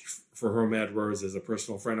vouched for Herm Edwards, as a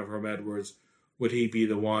personal friend of Herm Edwards, would he be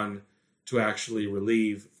the one to actually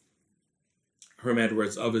relieve Herm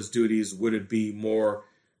Edwards of his duties? Would it be more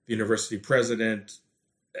the university president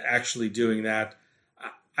actually doing that?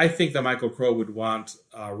 I think that Michael Crow would want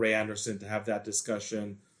Ray Anderson to have that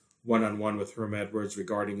discussion one-on-one with Herm Edwards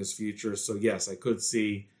regarding his future. So yes, I could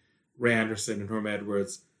see Ray Anderson and Herm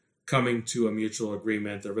Edwards coming to a mutual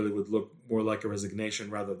agreement that really would look more like a resignation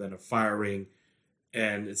rather than a firing.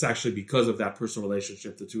 And it's actually because of that personal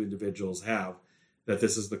relationship the two individuals have that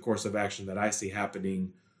this is the course of action that I see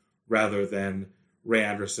happening, rather than Ray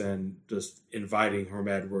Anderson just inviting Herm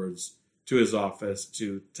Edwards to his office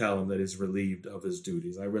to tell him that he's relieved of his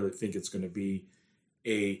duties. I really think it's going to be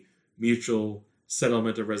a mutual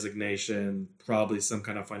settlement of resignation, probably some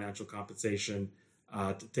kind of financial compensation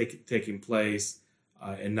taking place,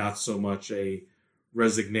 and not so much a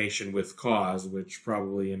resignation with cause, which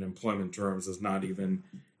probably in employment terms is not even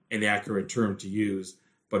an accurate term to use,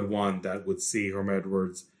 but one that would see Herm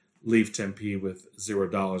Edwards leave Tempe with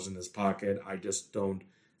 $0 in his pocket. I just don't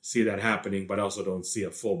see that happening, but I also don't see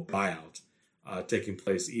a full buyout taking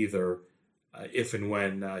place either if and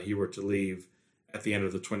when he were to leave at the end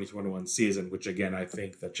of the 2021 season, which again, I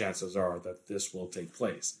think the chances are that this will take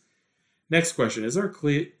place. Next question, is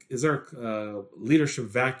there a leadership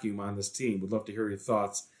vacuum on this team? Would love to hear your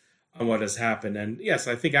thoughts on what has happened. And yes,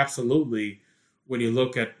 I think absolutely when you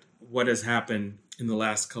look at what has happened in the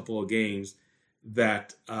last couple of games,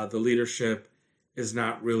 that the leadership is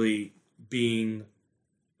not really being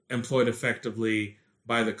employed effectively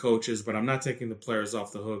by the coaches, but I'm not taking the players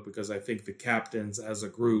off the hook, because I think the captains as a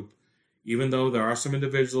group, even though there are some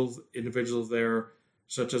individuals there,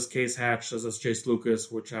 such as Case Hatch, such as Chase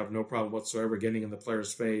Lucas, which have no problem whatsoever getting in the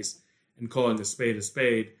player's face and calling a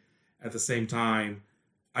spade, at the same time,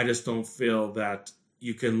 I just don't feel that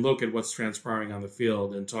you can look at what's transpiring on the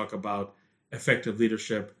field and talk about effective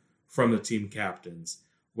leadership from the team captains,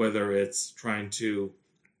 whether it's trying to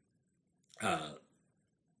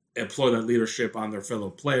employ that leadership on their fellow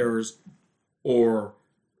players, or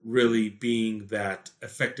really being that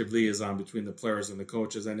effective liaison between the players and the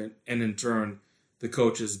coaches, and in turn, the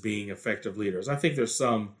coaches being effective leaders. I think there's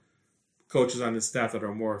some coaches on this staff that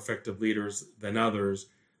are more effective leaders than others,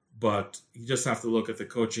 but you just have to look at the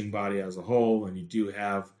coaching body as a whole, and you do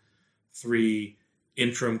have 3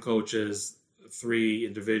 interim coaches, 3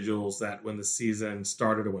 individuals that when the season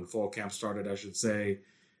started, or when fall camp started, I should say,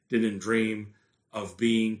 didn't dream of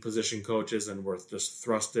being position coaches and were just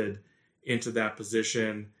thrusted into that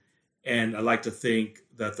position. And I like to think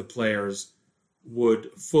that the players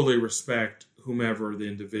would fully respect whomever the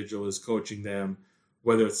individual is coaching them,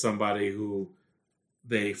 whether it's somebody who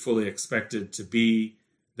they fully expected to be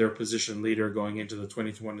their position leader going into the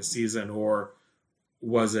 2020 season, or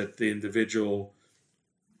was it the individual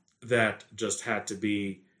that just had to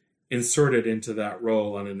be inserted into that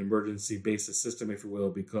role on an emergency basis system, if you will,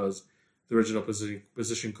 because the original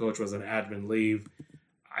position coach was on admin leave.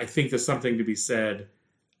 I think there's something to be said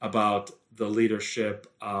about the leadership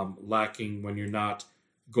lacking when you're not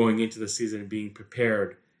going into the season being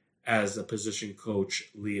prepared as a position coach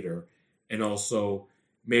leader, and also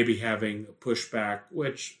maybe having pushback,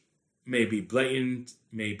 which may be blatant,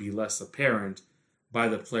 may be less apparent, by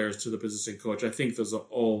the players to the position coach. I think those are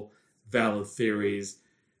all valid theories,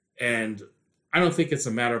 and I don't think it's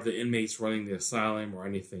a matter of the inmates running the asylum or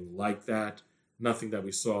anything like that. Nothing that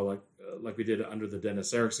we saw like we did under the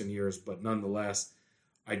Dennis Erickson years, but nonetheless,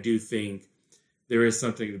 I do think there is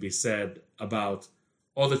something to be said about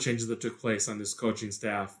all the changes that took place on this coaching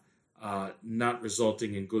staff not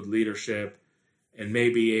resulting in good leadership, and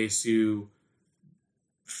maybe ASU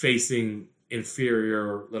facing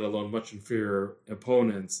inferior, let alone much inferior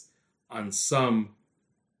opponents on some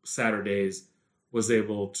Saturdays, was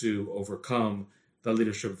able to overcome the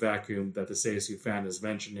leadership vacuum that the ASU fan is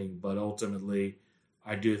mentioning. But ultimately,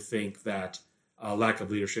 I do think that lack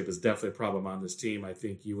of leadership is definitely a problem on this team. I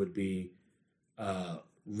think you would be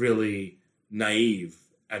really naive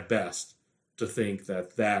at best to think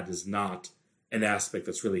that that is not an aspect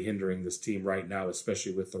that's really hindering this team right now,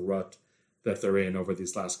 especially with the rut that they're in over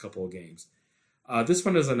these last couple of games. This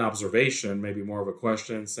one is an observation, maybe more of a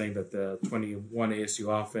question, saying that the 21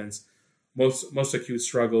 ASU offense, most acute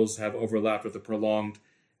struggles have overlapped with the prolonged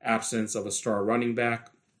absence of a star running back.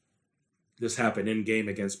 This happened in-game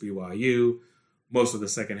against BYU, most of the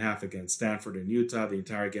second half against Stanford and Utah, the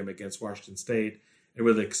entire game against Washington State, and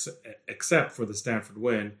really except for the Stanford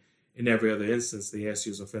win, in every other instance, the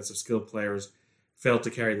ASU's offensive skill players failed to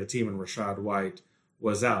carry the team, and Rashad White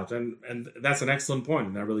was out. And that's an excellent point,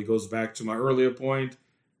 and that really goes back to my earlier point.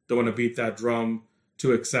 Don't want to beat that drum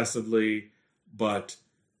too excessively, but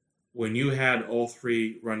when you had all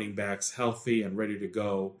 3 running backs healthy and ready to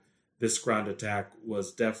go, this ground attack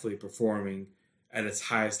was definitely performing at its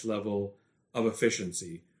highest level of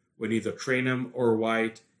efficiency. When either Traynham or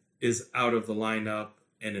White is out of the lineup,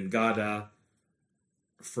 and Ngata,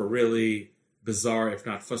 for really bizarre, if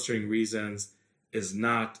not frustrating reasons, is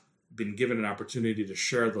not been given an opportunity to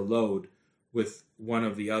share the load with one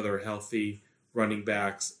of the other healthy running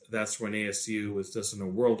backs, that's when ASU is just in a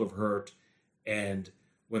world of hurt. And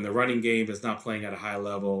when the running game is not playing at a high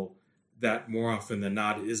level, that more often than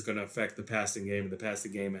not is going to affect the passing game. And the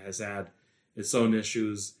passing game has had its own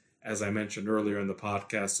issues, as I mentioned earlier in the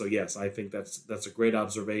podcast. So yes, I think that's a great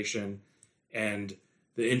observation. And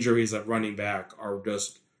the injuries at running back are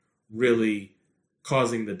just really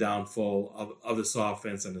causing the downfall of this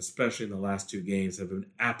offense, and especially in the last two games, have been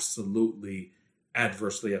absolutely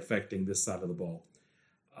adversely affecting this side of the ball.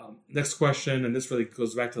 Next question, and this really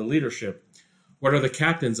goes back to the leadership. What are the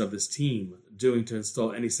captains of this team doing to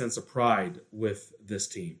instill any sense of pride with this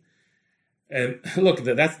team? And look,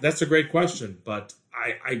 that's a great question, but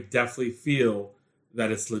I definitely feel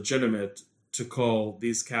that it's legitimate to call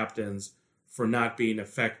these captains for not being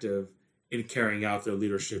effective in carrying out their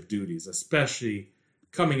leadership duties, especially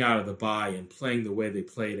coming out of the bye and playing the way they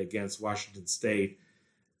played against Washington State.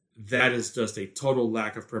 That is just a total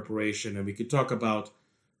lack of preparation. And we could talk about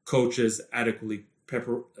coaches adequately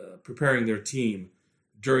preparing their team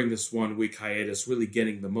during this 1 week hiatus, really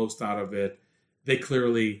getting the most out of it. They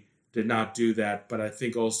clearly did not do that, but I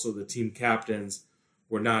think also the team captains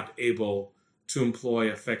were not able to employ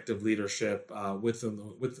effective leadership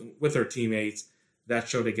with their teammates. That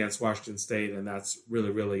showed against Washington State, and that's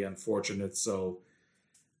really, really unfortunate. So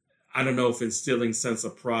I don't know if instilling sense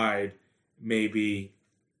of pride may be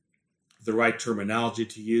the right terminology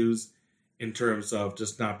to use in terms of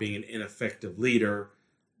just not being an ineffective leader,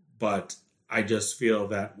 but I just feel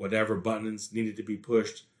that whatever buttons needed to be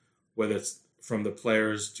pushed, whether it's from the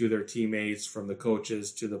players to their teammates, from the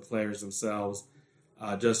coaches to the players themselves,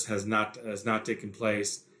 just has not taken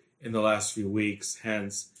place in the last few weeks.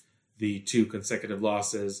 Hence the 2 consecutive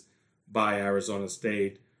losses by Arizona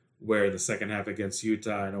State, where the second half against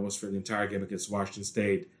Utah and almost for the entire game against Washington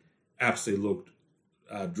State absolutely looked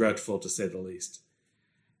dreadful, to say the least.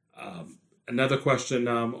 Another question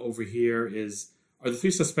over here is, are the 3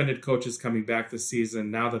 suspended coaches coming back this season?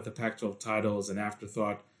 Now that the Pac-12 title is an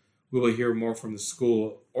afterthought, we will hear more from the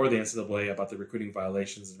school or the NCAA about the recruiting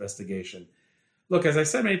violations investigation. Look, as I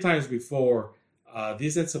said many times before,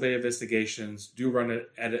 these NCAA investigations do run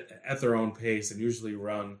at their own pace and usually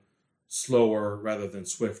run slower rather than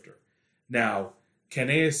swifter. Now, can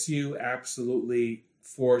ASU absolutely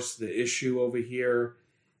force the issue over here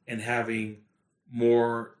and having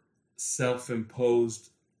more self-imposed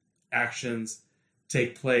actions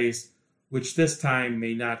take place, which this time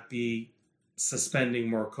may not be suspending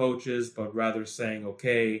more coaches, but rather saying,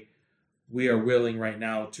 okay, we are willing right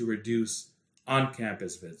now to reduce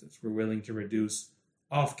on-campus visits. We're willing to reduce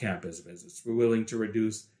off-campus visits. We're willing to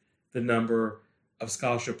reduce the number of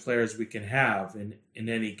scholarship players we can have in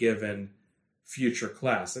any given future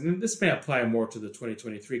class. And this may apply more to the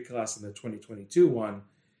 2023 class than the 2022 one.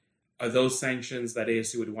 Are those sanctions that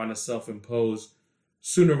ASU would want to self-impose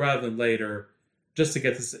sooner rather than later just to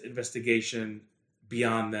get this investigation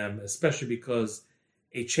beyond them, especially because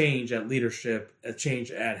a change at leadership, a change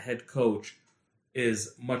at head coach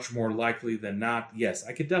is much more likely than not? Yes,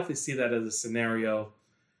 I could definitely see that as a scenario.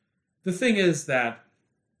 The thing is that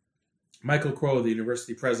Michael Crow, the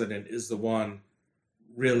university president, is the one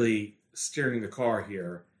really steering the car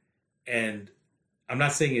here. And I'm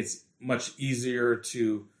not saying it's much easier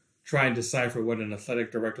to try and decipher what an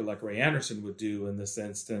athletic director like Ray Anderson would do in this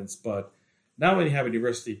instance, but now when you have a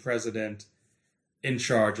university president in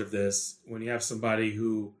charge of this, when you have somebody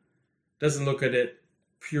who doesn't look at it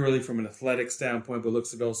purely from an athletic standpoint, but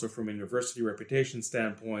looks at it also from a university reputation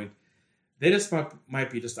standpoint, they just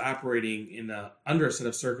might be just operating under a set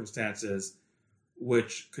of circumstances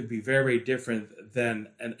which could be very different than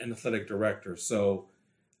an athletic director. So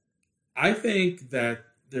I think that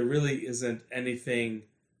there really isn't anything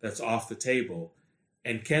that's off the table.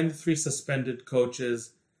 And can the 3 suspended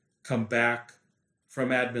coaches come back from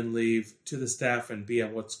admin leave to the staff and be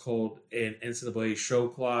on what's called an NCAA show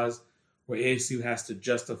clause, where ASU has to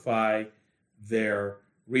justify their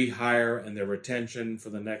rehire and their retention for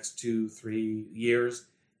the next 2-3 years?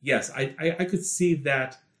 Yes, I could see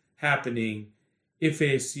that happening if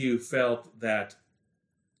ASU felt that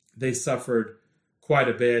they suffered quite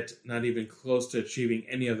a bit, not even close to achieving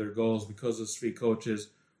any of their goals because those 3 coaches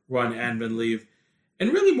were on admin leave.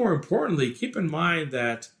 And really more importantly, keep in mind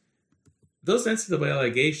that those NCAA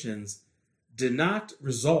allegations did not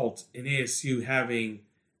result in ASU having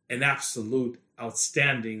an absolute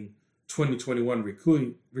outstanding 2021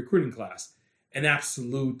 recruiting class, an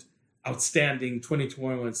absolute outstanding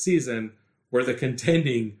 2021 season where they're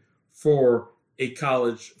contending for a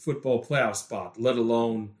college football playoff spot, let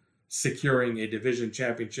alone securing a division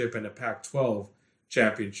championship and a Pac-12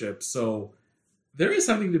 championship. So there is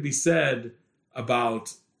something to be said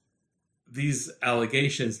about these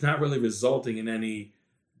allegations not really resulting in any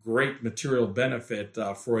great material benefit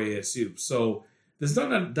for ASU. So there's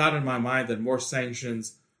no doubt in my mind that more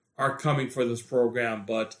sanctions are coming for this program,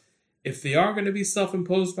 but if they are going to be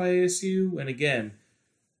self-imposed by ASU, and again,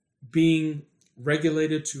 being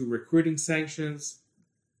regulated to recruiting sanctions,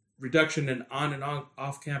 reduction in on and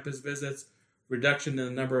off-campus visits, reduction in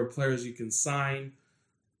the number of players you can sign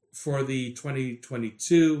for the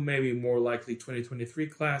 2022, maybe more likely 2023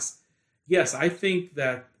 class, yes, I think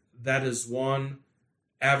that that is one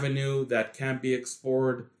avenue that can be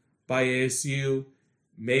explored by ASU.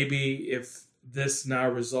 Maybe if this now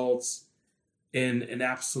results in an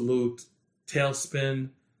absolute tailspin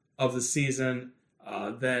of the season,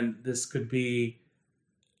 then this could be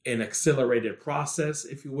an accelerated process,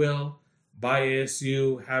 if you will, by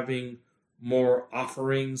ASU having more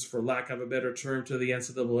offerings, for lack of a better term, to the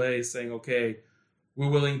NCAA, saying, okay, we're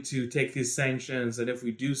willing to take these sanctions, and if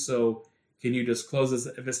we do so, can you just close this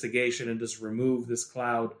investigation and just remove this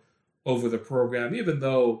cloud over the program, even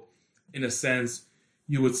though, in a sense,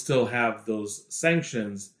 you would still have those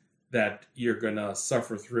sanctions that you're going to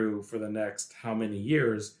suffer through for the next how many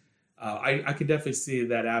years. I could definitely see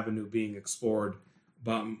that avenue being explored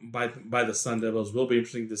by the Sun Devils. Will be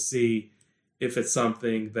interesting to see if it's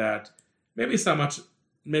something that maybe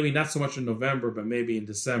not so much in November, but maybe in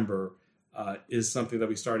December is something that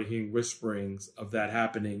we started hearing whisperings of that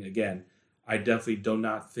happening. Again, I definitely do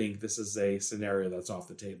not think this is a scenario that's off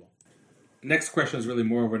the table. Next question is really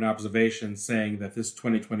more of an observation, saying that this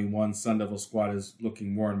 2021 Sun Devil squad is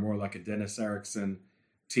looking more and more like a Dennis Erickson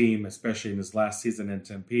team, especially in his last season in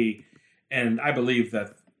Tempe. And I believe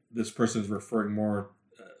that this person is referring more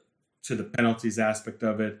to the penalties aspect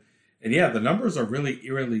of it. And yeah, the numbers are really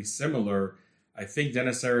eerily similar. I think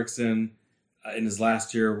Dennis Erickson in his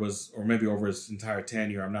last year was, or maybe over his entire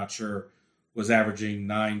tenure, I'm not sure, was averaging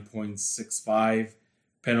 9.65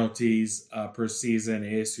 penalties per season.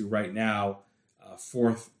 ASU right now,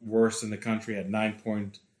 fourth worst in the country at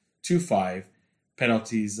 9.25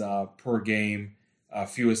 penalties per game.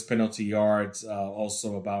 Fewest penalty yards,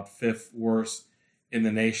 also about fifth worst in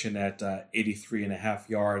the nation at 83.5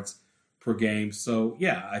 yards per game. So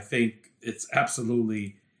yeah, I think it's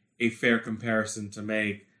absolutely a fair comparison to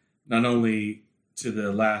make, not only to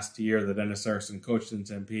the last year that Dennis Erickson coached in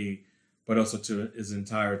Tempe, but also to his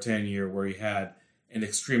entire tenure, where he had an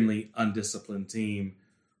extremely undisciplined team,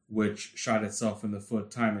 which shot itself in the foot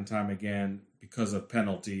time and time again because of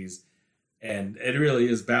penalties. And it really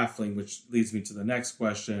is baffling, which leads me to the next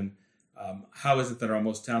question. How is it that our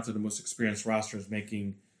most talented and most experienced roster is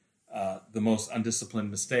making the most undisciplined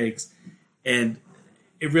mistakes? And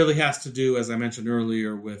it really has to do, as I mentioned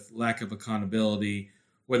earlier, with lack of accountability,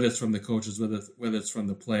 whether it's from the coaches, whether it's from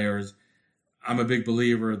the players. I'm a big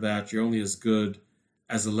believer that you're only as good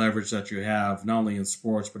as the leverage that you have, not only in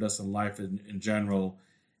sports, but just in life in general.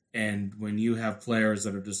 And when you have players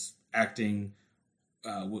that are just acting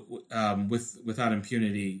without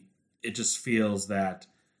impunity, it just feels that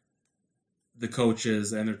the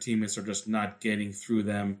coaches and their teammates are just not getting through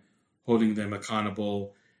them, holding them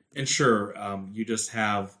accountable. And sure, you just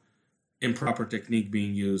have improper technique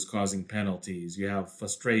being used, causing penalties. You have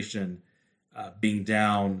frustration, being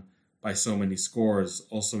down by so many scores,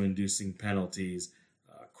 also inducing penalties.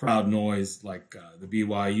 Crowd noise, like the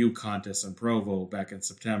BYU contest in Provo back in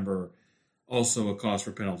September, also a cause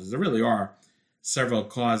for penalties. There really are several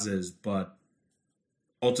causes, but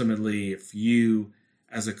ultimately, if you,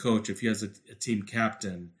 as a coach, if you as a team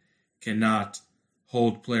captain, cannot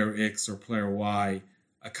hold player X or player Y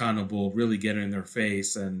accountable, really get in their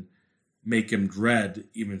face and make him dread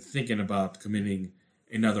even thinking about committing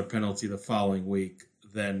another penalty the following week,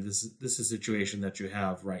 then this is a situation that you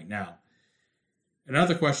have right now.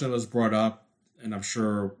 Another question that was brought up, and I'm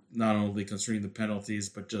sure not only concerning the penalties,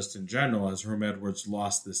 but just in general, as Herm Edwards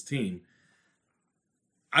lost this team.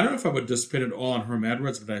 I don't know if I would just pin it all on Herm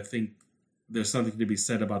Edwards, but I think there's something to be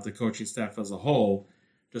said about the coaching staff as a whole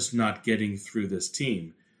just not getting through this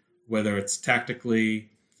team, whether it's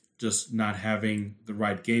tactically just not having the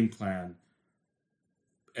right game plan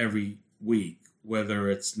every week, whether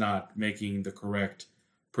it's not making the correct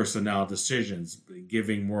personnel decisions,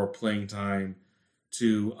 giving more playing time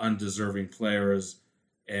to undeserving players,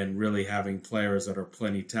 and really having players that are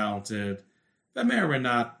plenty talented that may or may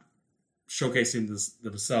not showcasing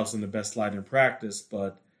themselves in the best light in practice.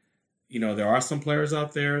 But, there are some players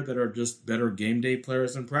out there that are just better game day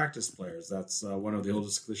players than practice players. That's one of the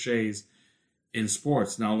oldest cliches in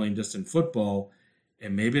sports, not only just in football.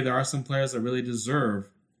 And maybe there are some players that really deserve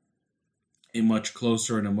a much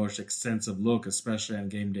closer and a much extensive look, especially on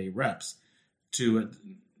game day reps, to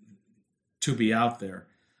to be out there.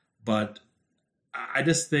 But I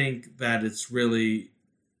just think that it's really,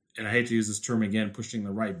 and I hate to use this term again, pushing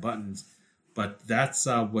the right buttons, but that's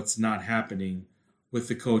what's not happening with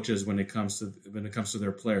the coaches when it comes to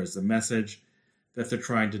their players. The message that they're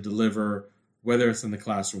trying to deliver, whether it's in the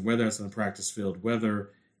classroom, whether it's in the practice field, whether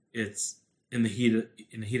it's in the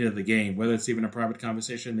heat of the game, whether it's even a private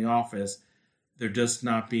conversation in the office, they're just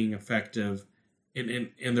not being effective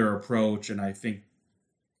in their approach. And I think,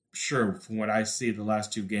 sure, from what I see the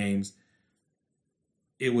last two games,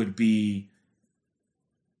 it would be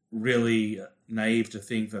really naive to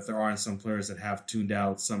think that there aren't some players that have tuned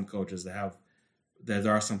out, some coaches that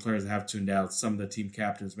there are some players that have tuned out, some of the team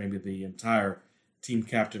captains, maybe the entire team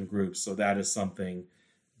captain group. So that is something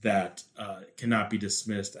that cannot be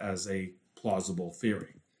dismissed as a plausible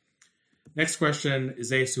theory. Next question,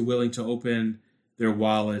 is ASU willing to open their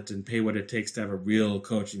wallet and pay what it takes to have a real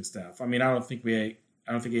coaching staff? I mean, I don't think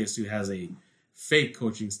ASU has a fake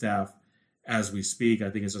coaching staff as we speak. I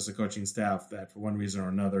think it's just a coaching staff that, for one reason or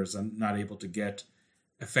another, is not able to get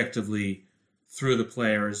effectively through the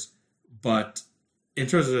players. But in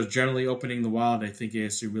terms of generally opening the wallet, I think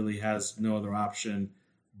ASU really has no other option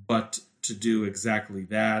but to do exactly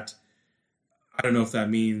that. I don't know if that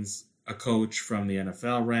means a coach from the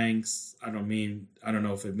NFL ranks. I don't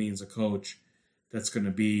know if it means a coach that's going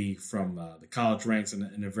to be from the college ranks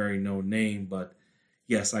and a very known name. But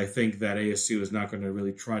yes, I think that ASU is not going to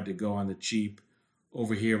really try to go on the cheap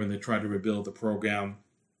over here when they try to rebuild the program.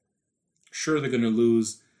 Sure, they're going to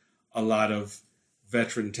lose a lot of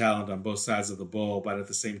veteran talent on both sides of the ball, but at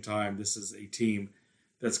the same time, this is a team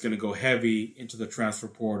that's going to go heavy into the transfer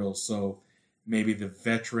portal. So maybe the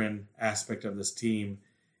veteran aspect of this team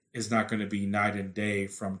is not going to be night and day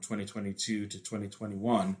from 2022 to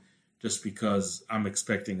 2021, just because I'm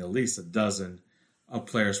expecting at least a dozen of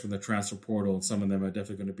players from the transfer portal, and some of them are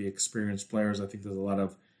definitely going to be experienced players. I think there's a lot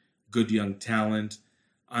of good young talent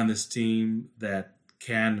on this team that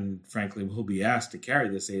can and frankly will be asked to carry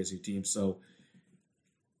this ASU team. So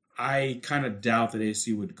I kind of doubt that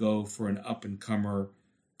ASU would go for an up-and-comer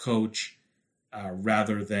coach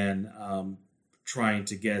rather than trying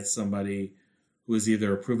to get somebody who is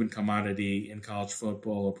either a proven commodity in college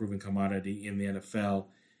football or proven commodity in the NFL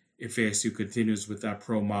if ASU continues with that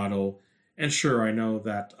pro model. And sure, I know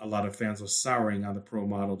that a lot of fans were souring on the pro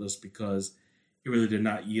model just because it really did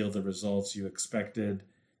not yield the results you expected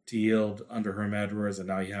to yield under Herm Edwards, and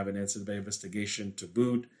now you have an NCAA investigation to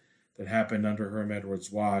boot that happened under Herm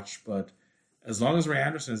Edwards' watch. But as long as Ray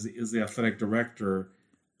Anderson is the athletic director,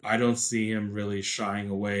 I don't see him really shying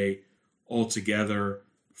away altogether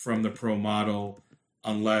from the pro model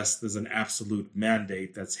unless there's an absolute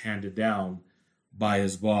mandate that's handed down by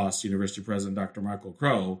his boss, University President Dr. Michael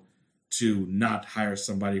Crow, to not hire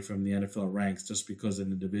somebody from the NFL ranks just because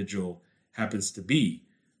an individual happens to be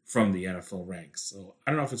from the NFL ranks. So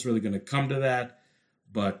I don't know if it's really going to come to that,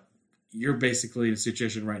 but you're basically in a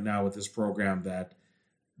situation right now with this program that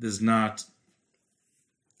there's not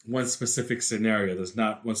one specific scenario, there's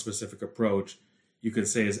not one specific approach you could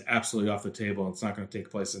say is absolutely off the table and it's not going to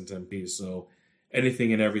take place in Tempe. So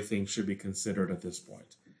anything and everything should be considered at this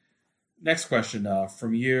point. Next question,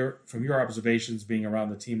 from your observations being around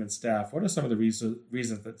the team and staff, what are some of the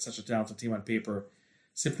reasons that such a talented team on paper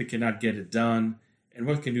simply cannot get it done? And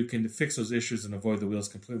what can you do to fix those issues and avoid the wheels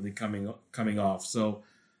completely coming off? So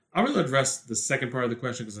I'll really address the second part of the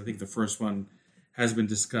question because I think the first one has been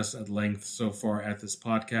discussed at length so far at this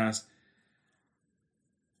podcast.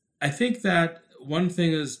 I think that one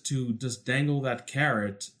thing is to just dangle that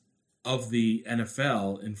carrot of the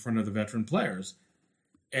NFL in front of the veteran players.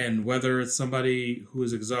 And whether it's somebody who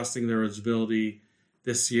is exhausting their eligibility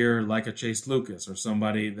this year, like a Chase Lucas, or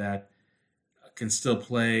somebody that can still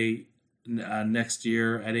play next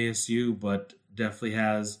year at ASU, but definitely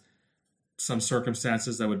has some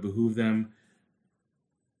circumstances that would behoove them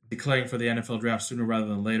declaring for the NFL draft sooner rather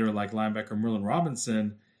than later, like linebacker Merlin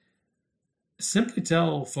Robinson, simply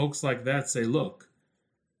tell folks like that, say, look,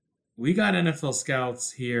 we got NFL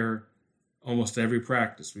scouts here almost every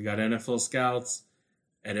practice. We got NFL scouts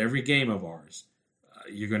at every game of ours.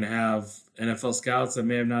 You're going to have NFL scouts that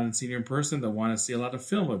may have not seen you in person that want to see a lot of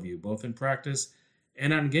film of you, both in practice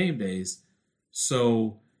and on game days.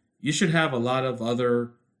 So you should have a lot of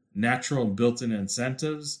other natural and built-in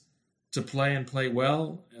incentives to play and play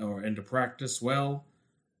well and to practice well.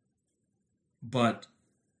 But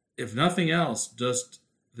if nothing else, just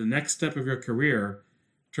the next step of your career,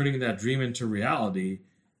 turning that dream into reality,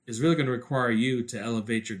 is really going to require you to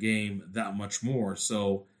elevate your game that much more.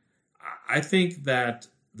 So I think that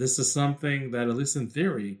this is something that, at least in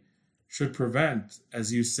theory, should prevent,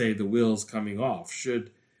 as you say, the wheels coming off,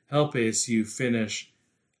 should help ASU finish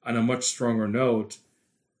on a much stronger note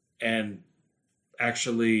and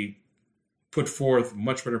actually put forth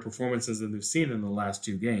much better performances than they've seen in the last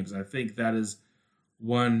two games. I think that is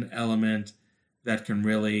one element that can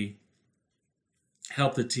really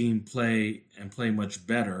help the team play much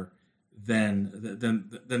better than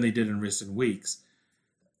they did in recent weeks.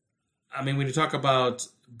 I mean, when you talk about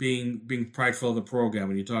being prideful of the program,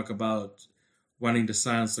 when you talk about wanting to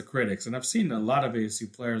silence the critics, and I've seen a lot of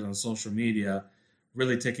ASU players on social media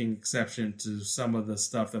really taking exception to some of the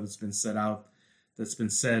stuff that's been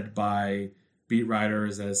said by beat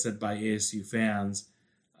writers, as said by ASU fans,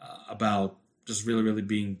 about just really, really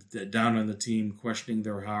being down on the team, questioning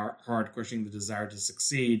their heart, questioning the desire to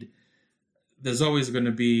succeed. There's always going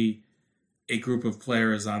to be a group of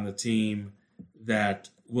players on the team that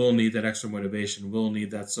will need that extra motivation, will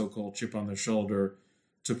need that so-called chip on their shoulder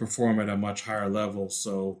to perform at a much higher level.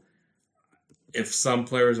 So if some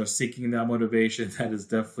players are seeking that motivation, that is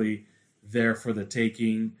definitely there for the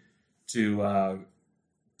taking, to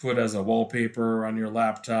put as a wallpaper on your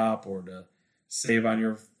laptop or to save on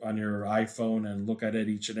your iPhone and look at it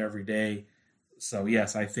each and every day. So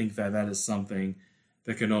yes, I think that is something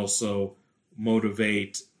that can also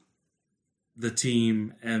motivate the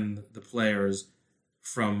team and the players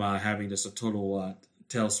from having just a total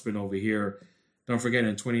tailspin over here. Don't forget,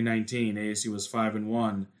 in 2019, ASU was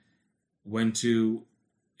 5-1, went to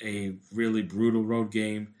a really brutal road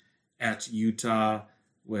game at Utah,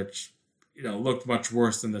 which looked much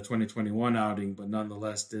worse than the 2021 outing, but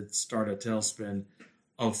nonetheless did start a tailspin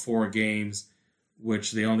of 4 games,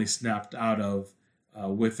 which they only snapped out of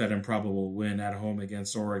with that improbable win at home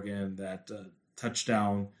against Oregon, that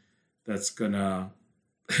touchdown that's going to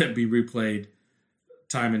be replayed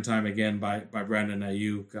time and time again by Brandon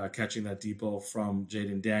Ayuk, catching that deep ball from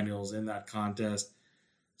Jaden Daniels in that contest.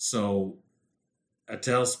 So a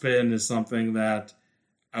tailspin is something that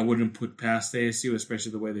I wouldn't put past ASU,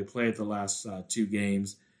 especially the way they played the last 2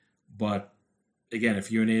 games. But again,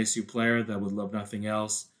 if you're an ASU player that would love nothing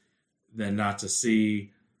else than not to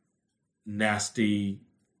see nasty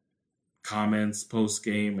comments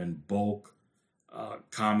post-game and bulk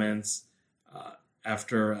comments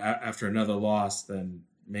after another loss, then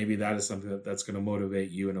maybe that is something that's going to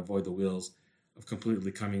motivate you and avoid the wheels of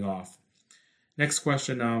completely coming off. Next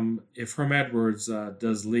question, if Herm Edwards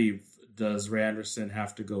does leave, does Ray Anderson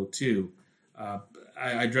have to go too? I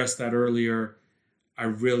addressed that earlier. I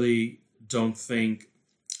really don't think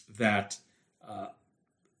that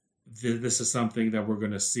this is something that we're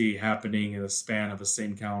going to see happening in the span of a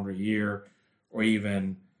same calendar year or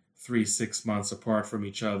even 3-6 months apart from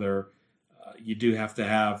each other. You do have to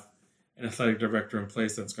have an athletic director in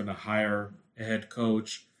place that's going to hire a head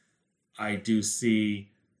coach. I do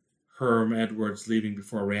see Herm Edwards leaving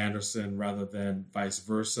before Ray Anderson rather than vice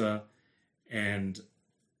versa. And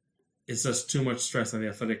it's just too much stress on the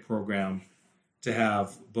athletic program to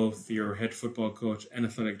have both your head football coach and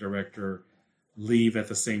athletic director leave at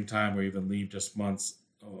the same time, or even leave just months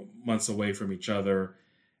away from each other.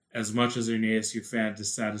 As much as you're an ASU fan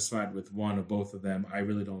dissatisfied with one or both of them, I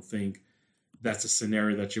really don't think that's a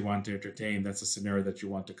scenario that you want to entertain. That's a scenario that you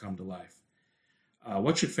want to come to life.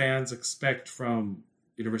 What should fans expect from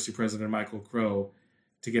University President Michael Crow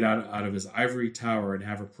to get out of his ivory tower and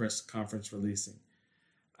have a press conference releasing?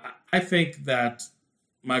 I think that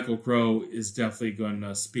Michael Crow is definitely going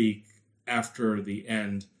to speak after the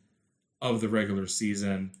end of the regular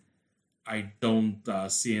season. I don't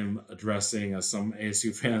see him addressing, as some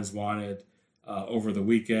ASU fans wanted, over the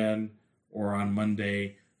weekend or on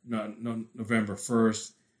Monday, November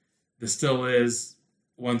 1st. There still is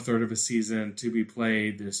 1/3 of a season to be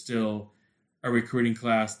played. There's still a recruiting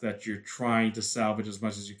class that you're trying to salvage as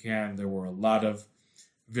much as you can. There were a lot of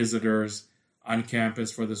visitors on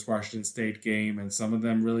campus for this Washington State game, and some of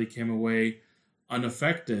them really came away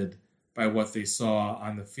unaffected by what they saw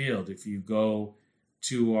on the field. If you go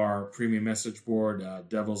to our premium message board,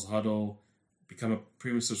 Devil's Huddle, become a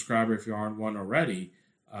premium subscriber if you aren't one already,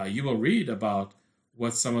 you will read about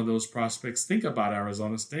what some of those prospects think about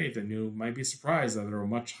Arizona State, and you might be surprised that they're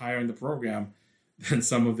much higher in the program than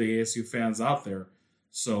some of the ASU fans out there.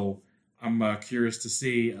 So I'm curious to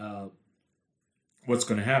see what's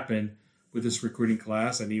going to happen with this recruiting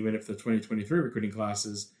class, and even if the 2023 recruiting class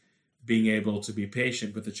is being able to be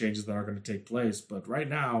patient with the changes that are going to take place. But right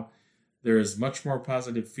now, there is much more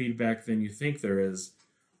positive feedback than you think there is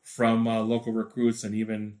from local recruits and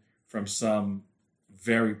even from some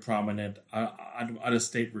very prominent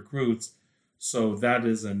out-of-state recruits. So that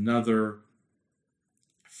is another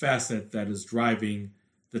facet that is driving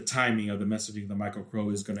the timing of the messaging that Michael Crow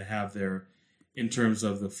is going to have there in terms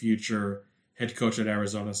of the future head coach at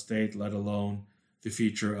Arizona State, let alone the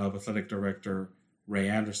future of athletic director Ray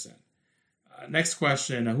Anderson. Next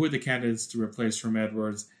question, who are the candidates to replace Herm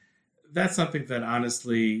Edwards? That's something that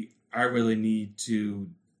honestly I really need to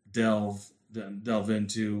delve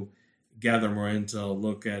into, gather more intel,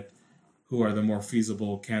 look at who are the more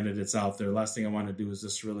feasible candidates out there. Last thing I want to do is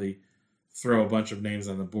just really throw a bunch of names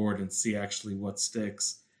on the board and see actually what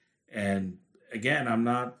sticks. And again, I'm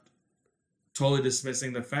not totally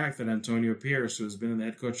dismissing the fact that Antonio Pierce, who has been in the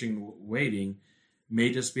head coaching waiting,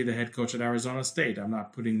 may just be the head coach at Arizona State. I'm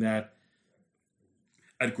not putting that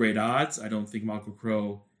at great odds. I don't think Michael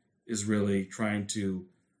Crow is really trying to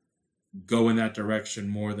go in that direction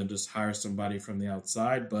more than just hire somebody from the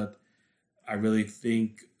outside. But I really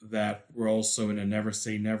think that we're also in a never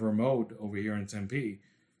say never mode over here in Tempe.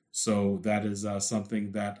 So that is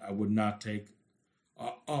something that I would not take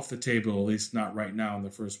off the table, at least not right now in the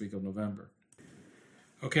first week of November.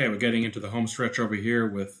 Okay, we're getting into the home stretch over here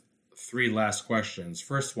with 3 last questions.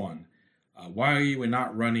 First one, why are you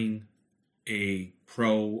not running a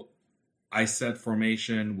pro I-set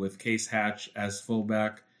formation with Case Hatch as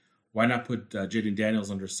fullback? Why not put Jaden Daniels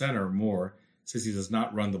under center more, since he does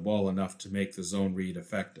not run the ball enough to make the zone read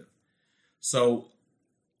effective? So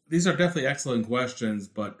these are definitely excellent questions,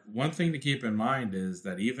 but one thing to keep in mind is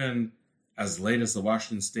that even as late as the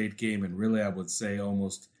Washington State game, and really I would say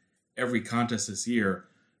almost every contest this year,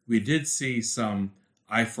 we did see some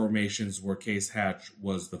I formations where Case Hatch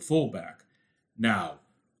was the fullback. Now,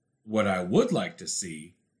 what I would like to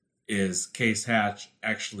see is Case Hatch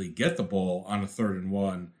actually get the ball on a 3rd and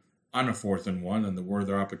 1, on a 4th and 1, and there were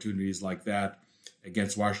other opportunities like that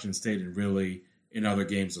against Washington State and really in other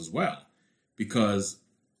games as well. Because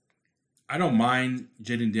I don't mind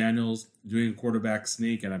Jaden Daniels doing a quarterback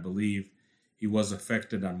sneak, and I believe he was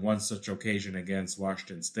affected on one such occasion against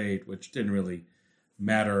Washington State, which didn't really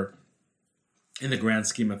matter in the grand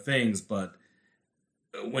scheme of things. But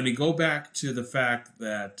when you go back to the fact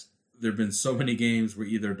that there have been so many games where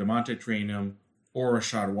either DeMonte Traynham or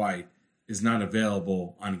Rachaad White is not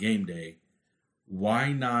available on game day,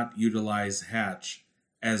 why not utilize Hatch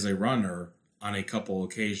as a runner on a couple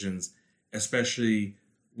occasions, especially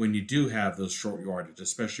when you do have those short yardage,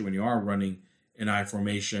 especially when you are running an I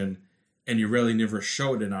formation and you really never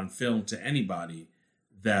showed it on film to anybody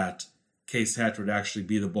that Case Hatch would actually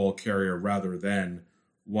be the ball carrier rather than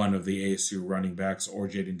one of the ASU running backs or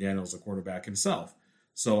Jaden Daniels, the quarterback himself.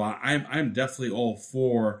 So I'm definitely all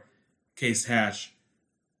for Case Hatch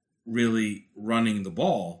really running the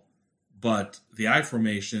ball, but the I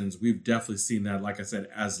formations, we've definitely seen that, like I said,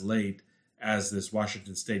 as late as this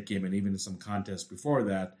Washington State game and even in some contests before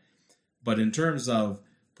that. But in terms of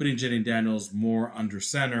putting Jaden Daniels more under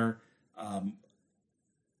center,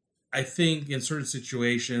 I think in certain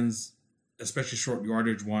situations, especially short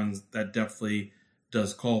yardage ones, that definitely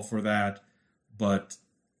does call for that. But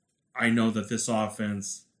I know that this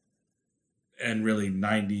offense, and really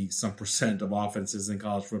 90% of offenses in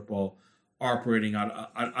college football, are operating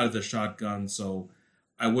out of the shotgun. So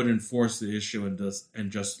I wouldn't force the issue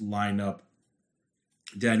and just line up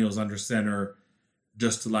Daniels under center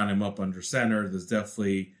just to line him up under center. There's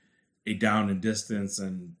definitely a down and distance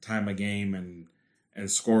and time of game and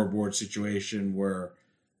scoreboard situation where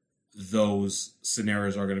those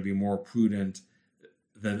scenarios are going to be more prudent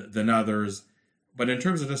than others. But in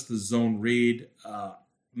terms of just the zone read,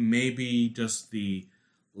 maybe just the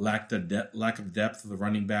lack of depth of the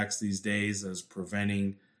running backs these days is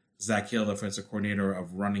preventing Zach Hill, the offensive coordinator,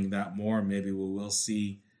 of running that more. Maybe we will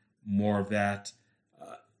see more of that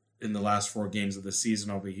in the last 4 games of the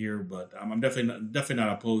season over here. But I'm definitely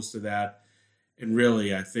not opposed to that. And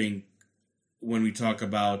really, I think when we talk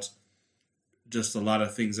about just a lot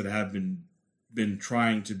of things that have been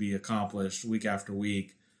trying to be accomplished week after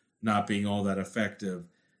week, not being all that effective,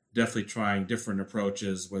 definitely trying different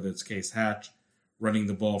approaches, whether it's Case Hatch running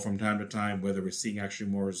the ball from time to time, whether we're seeing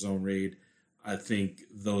actually more zone read. I think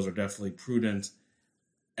those are definitely prudent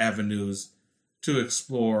avenues to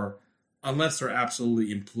explore, unless they're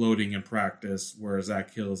absolutely imploding in practice, where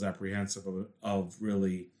Zach Hill is apprehensive of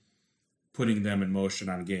really putting them in motion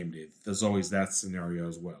on game day. There's always that scenario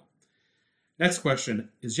as well. Next question,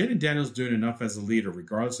 is Jaden Daniels doing enough as a leader?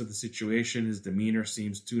 Regardless of the situation, his demeanor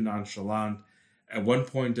seems too nonchalant. At one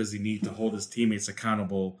point, does he need to hold his teammates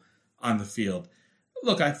accountable on the field?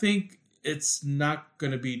 Look, I think it's not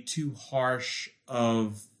going to be too harsh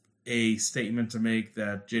of a statement to make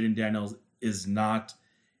that Jaden Daniels is not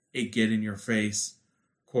a get-in-your-face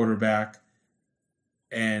quarterback.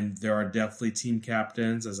 And there are definitely team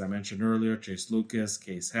captains, as I mentioned earlier, Chase Lucas,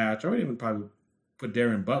 Case Hatch. I would even probably put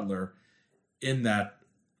Darren Butler in that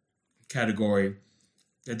category.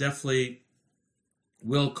 That definitely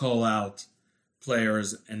will call out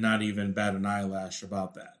players and not even bat an eyelash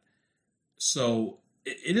about that. So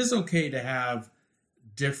it is okay to have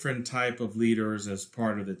different type of leaders as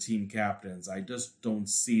part of the team captains. I just don't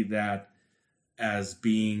see that as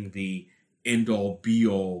being the end-all,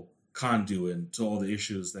 be-all conduit to all the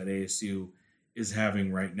issues that ASU is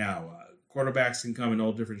having right now. Quarterbacks can come in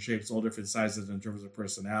all different shapes, all different sizes in terms of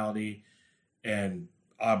personality, and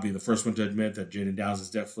I'll be the first one to admit that Jayden Daniels is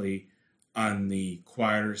definitely on the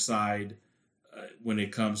quieter side when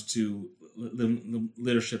it comes to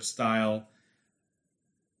leadership style.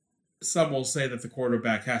 Some will say that the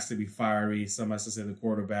quarterback has to be fiery. Some has to say the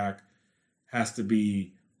quarterback has to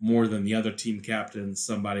be more than the other team captains,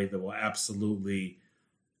 somebody that will absolutely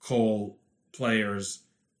call players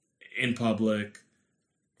in public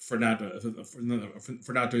for not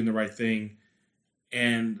doing the right thing.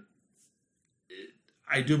 And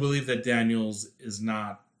I do believe that Daniels is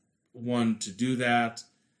not one to do that.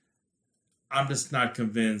 I'm just not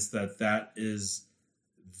convinced that that is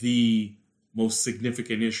the most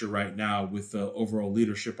significant issue right now with the overall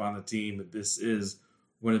leadership on the team. This is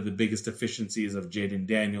one of the biggest deficiencies of Jayden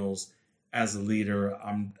Daniels as a leader.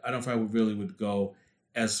 I don't know if I would go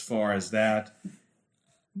as far as that.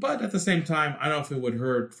 But at the same time, I don't know if it would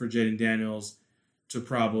hurt for Jayden Daniels to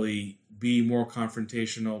probably be more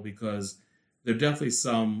confrontational, because there are definitely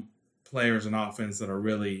some players in offense that are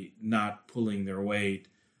really not pulling their weight,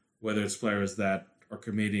 whether it's players that are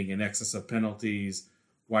committing in excess of penalties,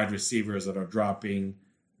 wide receivers that are dropping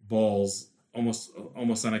balls almost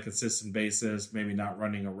on a consistent basis, maybe not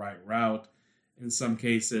running a right route in some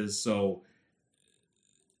cases. So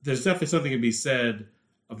there's definitely something to be said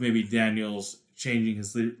of maybe Daniels changing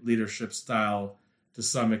his leadership style to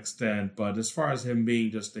some extent. But as far as him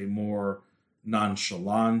being just a more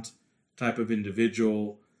nonchalant type of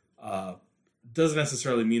individual, doesn't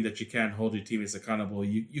necessarily mean that you can't hold your teammates accountable.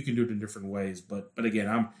 You can do it in different ways. But again,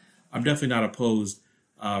 I'm definitely not opposed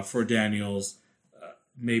for Daniels,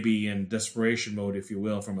 maybe in desperation mode, if you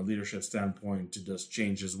will, from a leadership standpoint, to just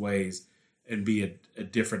change his ways and be a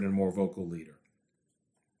different and more vocal leader.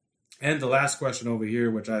 And the last question over here,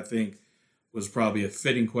 which I think was probably a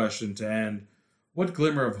fitting question to end: what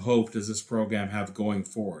glimmer of hope does this program have going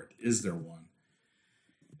forward? Is there one?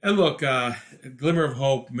 And look, a glimmer of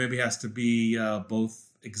hope maybe has to be both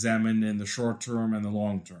examined in the short term and the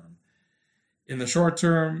long term. In the short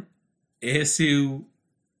term, ASU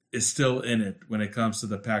is still in it when it comes to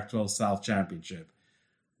the Pac-12 South Championship.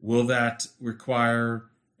 Will that require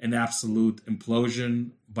an absolute implosion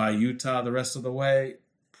by Utah the rest of the way?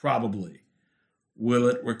 Probably. Will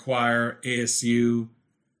it require ASU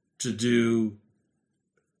to do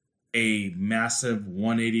a massive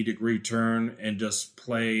 180-degree turn and just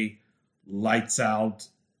play lights out,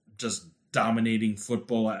 just dominating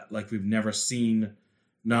football like we've never seen,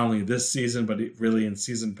 not only this season, but really in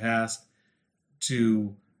season past,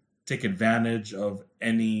 to take advantage of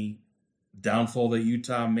any downfall that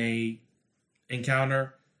Utah may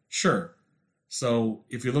encounter? Sure. So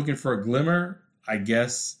if you're looking for a glimmer, I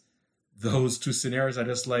guess those two scenarios I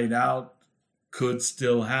just laid out could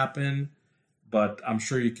still happen, but I'm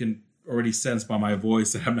sure you can already sense by my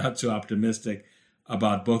voice that I'm not too optimistic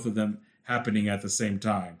about both of them happening at the same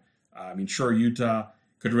time. I mean, sure, Utah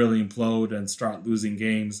could really implode and start losing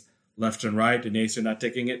games left and right, and ASU not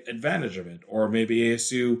taking advantage of it. Or maybe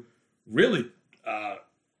ASU really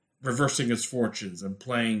reversing its fortunes and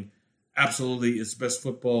playing absolutely its best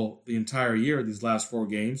football the entire year, these last 4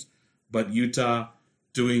 games, but Utah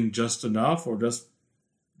doing just enough, or just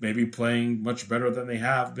maybe playing much better than they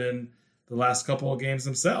have been the last couple of games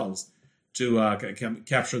themselves to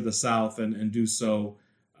capture the South and do so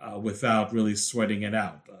without really sweating it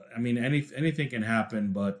out. I mean, anything can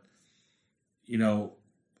happen, but, you know,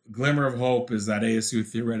 glimmer of hope is that ASU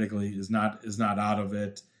theoretically is not out of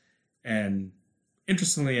it. And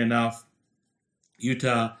interestingly enough,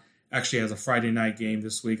 Utah actually has a Friday night game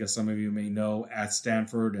this week, as some of you may know, at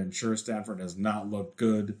Stanford. And sure, Stanford has not looked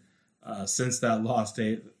good since that lost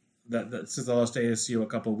since they lost to ASU a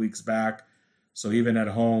couple of weeks back. So even at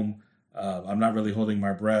home, I'm not really holding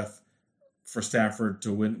my breath for Stanford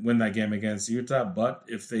to win that game against Utah. But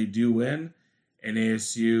if they do win, and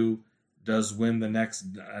ASU does win the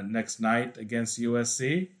next night against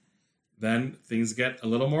USC, then things get a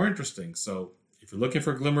little more interesting. So if you're looking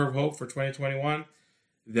for a glimmer of hope for 2021,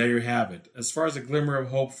 there you have it. As far as a glimmer of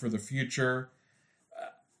hope for the future,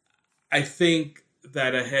 I think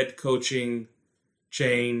that a head coaching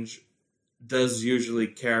change does usually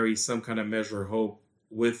carry some kind of measure of hope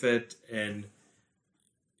with it. And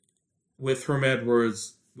with Herm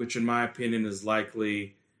Edwards, which in my opinion is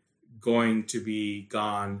likely going to be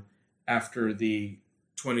gone after the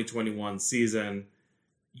 2021 season.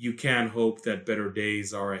 You can hope that better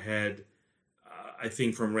days are ahead. I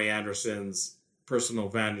think from Ray Anderson's personal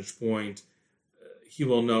vantage point, he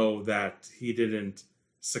will know that he didn't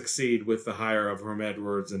succeed with the hire of Herm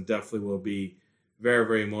Edwards, and definitely will be very,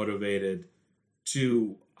 very motivated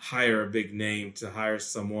to hire a big name, to hire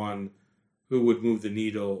someone who would move the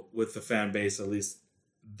needle with the fan base. At least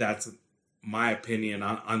that's my opinion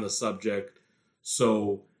on the subject.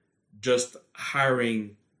 So just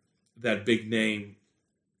hiring that big name,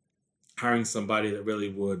 hiring somebody that really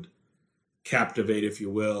would captivate, if you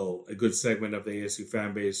will, a good segment of the ASU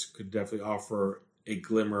fan base, could definitely offer a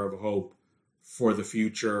glimmer of hope for the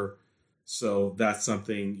future. So that's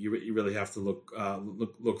something you really have to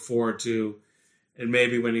look forward to. And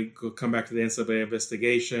maybe when you come back to the NCAA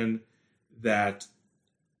investigation, that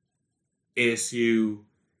ASU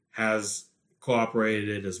has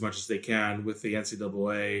cooperated as much as they can with the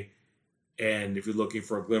NCAA. And if you're looking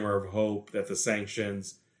for a glimmer of hope that the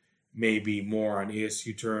sanctions may be more on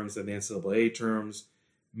ASU terms than the NCAA terms,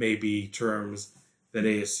 maybe terms that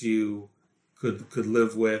ASU could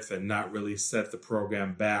live with and not really set the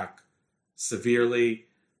program back severely.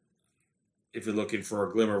 If you're looking for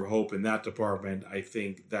a glimmer of hope in that department, I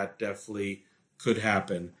think that definitely could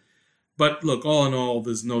happen. But look, all in all,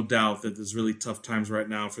 there's no doubt that there's really tough times right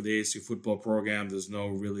now for the ASU football program. There's no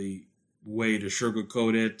really way to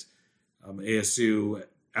sugarcoat it. ASU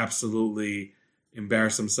absolutely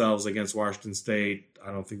embarrassed themselves against Washington State.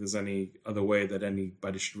 I don't think there's any other way that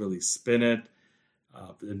anybody should really spin it.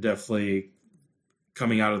 And definitely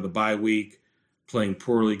coming out of the bye week, playing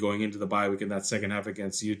poorly going into the bye week in that second half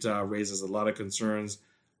against Utah raises a lot of concerns,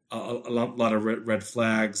 a lot of red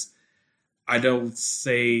flags. I don't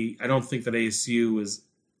think that ASU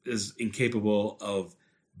is incapable of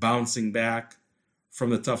bouncing back from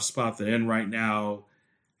the tough spot they're in right now.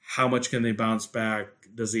 How much can they bounce back?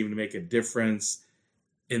 Does it even make a difference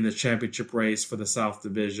in the championship race for the South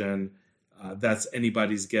Division? That's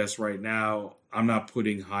anybody's guess right now. I'm not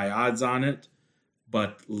putting high odds on it,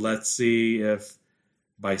 but let's see if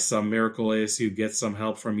by some miracle ASU gets some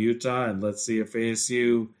help from Utah, and let's see if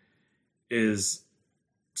ASU is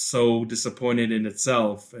so disappointed in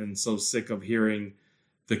itself and so sick of hearing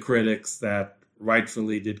the critics that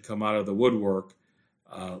rightfully did come out of the woodwork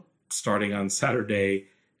starting on Saturday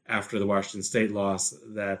after the Washington State loss,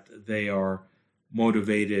 that they are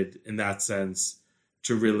motivated in that sense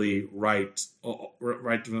to really right all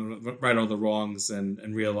the wrongs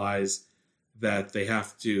and realize that they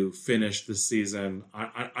have to finish the season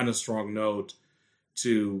on a strong note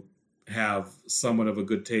to have somewhat of a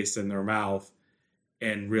good taste in their mouth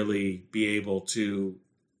and really be able to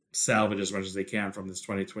salvage as much as they can from this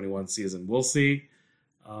 2021 season. We'll see.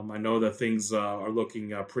 I know that things are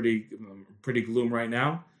looking pretty gloom right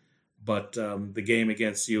now, but the game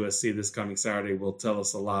against USC this coming Saturday will tell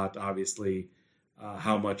us a lot, obviously,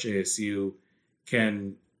 how much ASU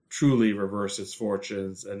can truly reverse its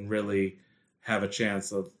fortunes and really have a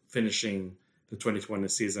chance of finishing the 2020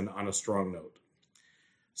 season on a strong note.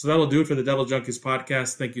 So that'll do it for the Devil Junkies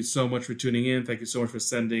podcast. Thank you so much for tuning in. Thank you so much for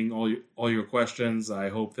sending all your questions. I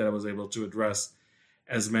hope that I was able to address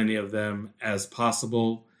as many of them as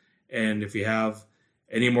possible. And if you have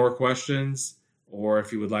any more questions, or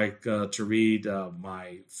if you would like to read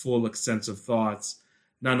my full extensive thoughts,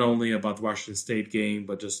 not only about the Washington State game,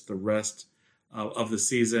 but just the rest of the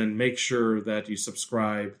season, make sure that you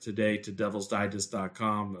subscribe today to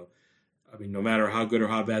devilsdigest.com. I mean, no matter how good or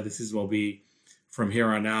how bad the season will be from here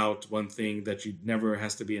on out, one thing that you never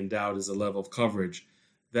has to be in doubt is the level of coverage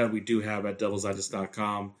that we do have at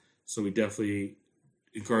devilsdigest.com. So we definitely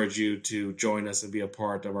encourage you to join us and be a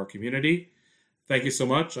part of our community. Thank you so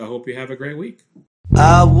much. I hope you have a great week.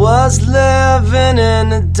 I was living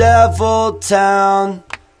in a devil town.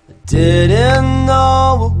 I didn't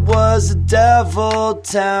know it was a devil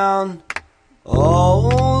town. Oh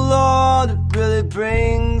Lord, it really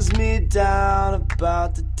brings me down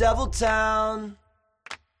about the devil town.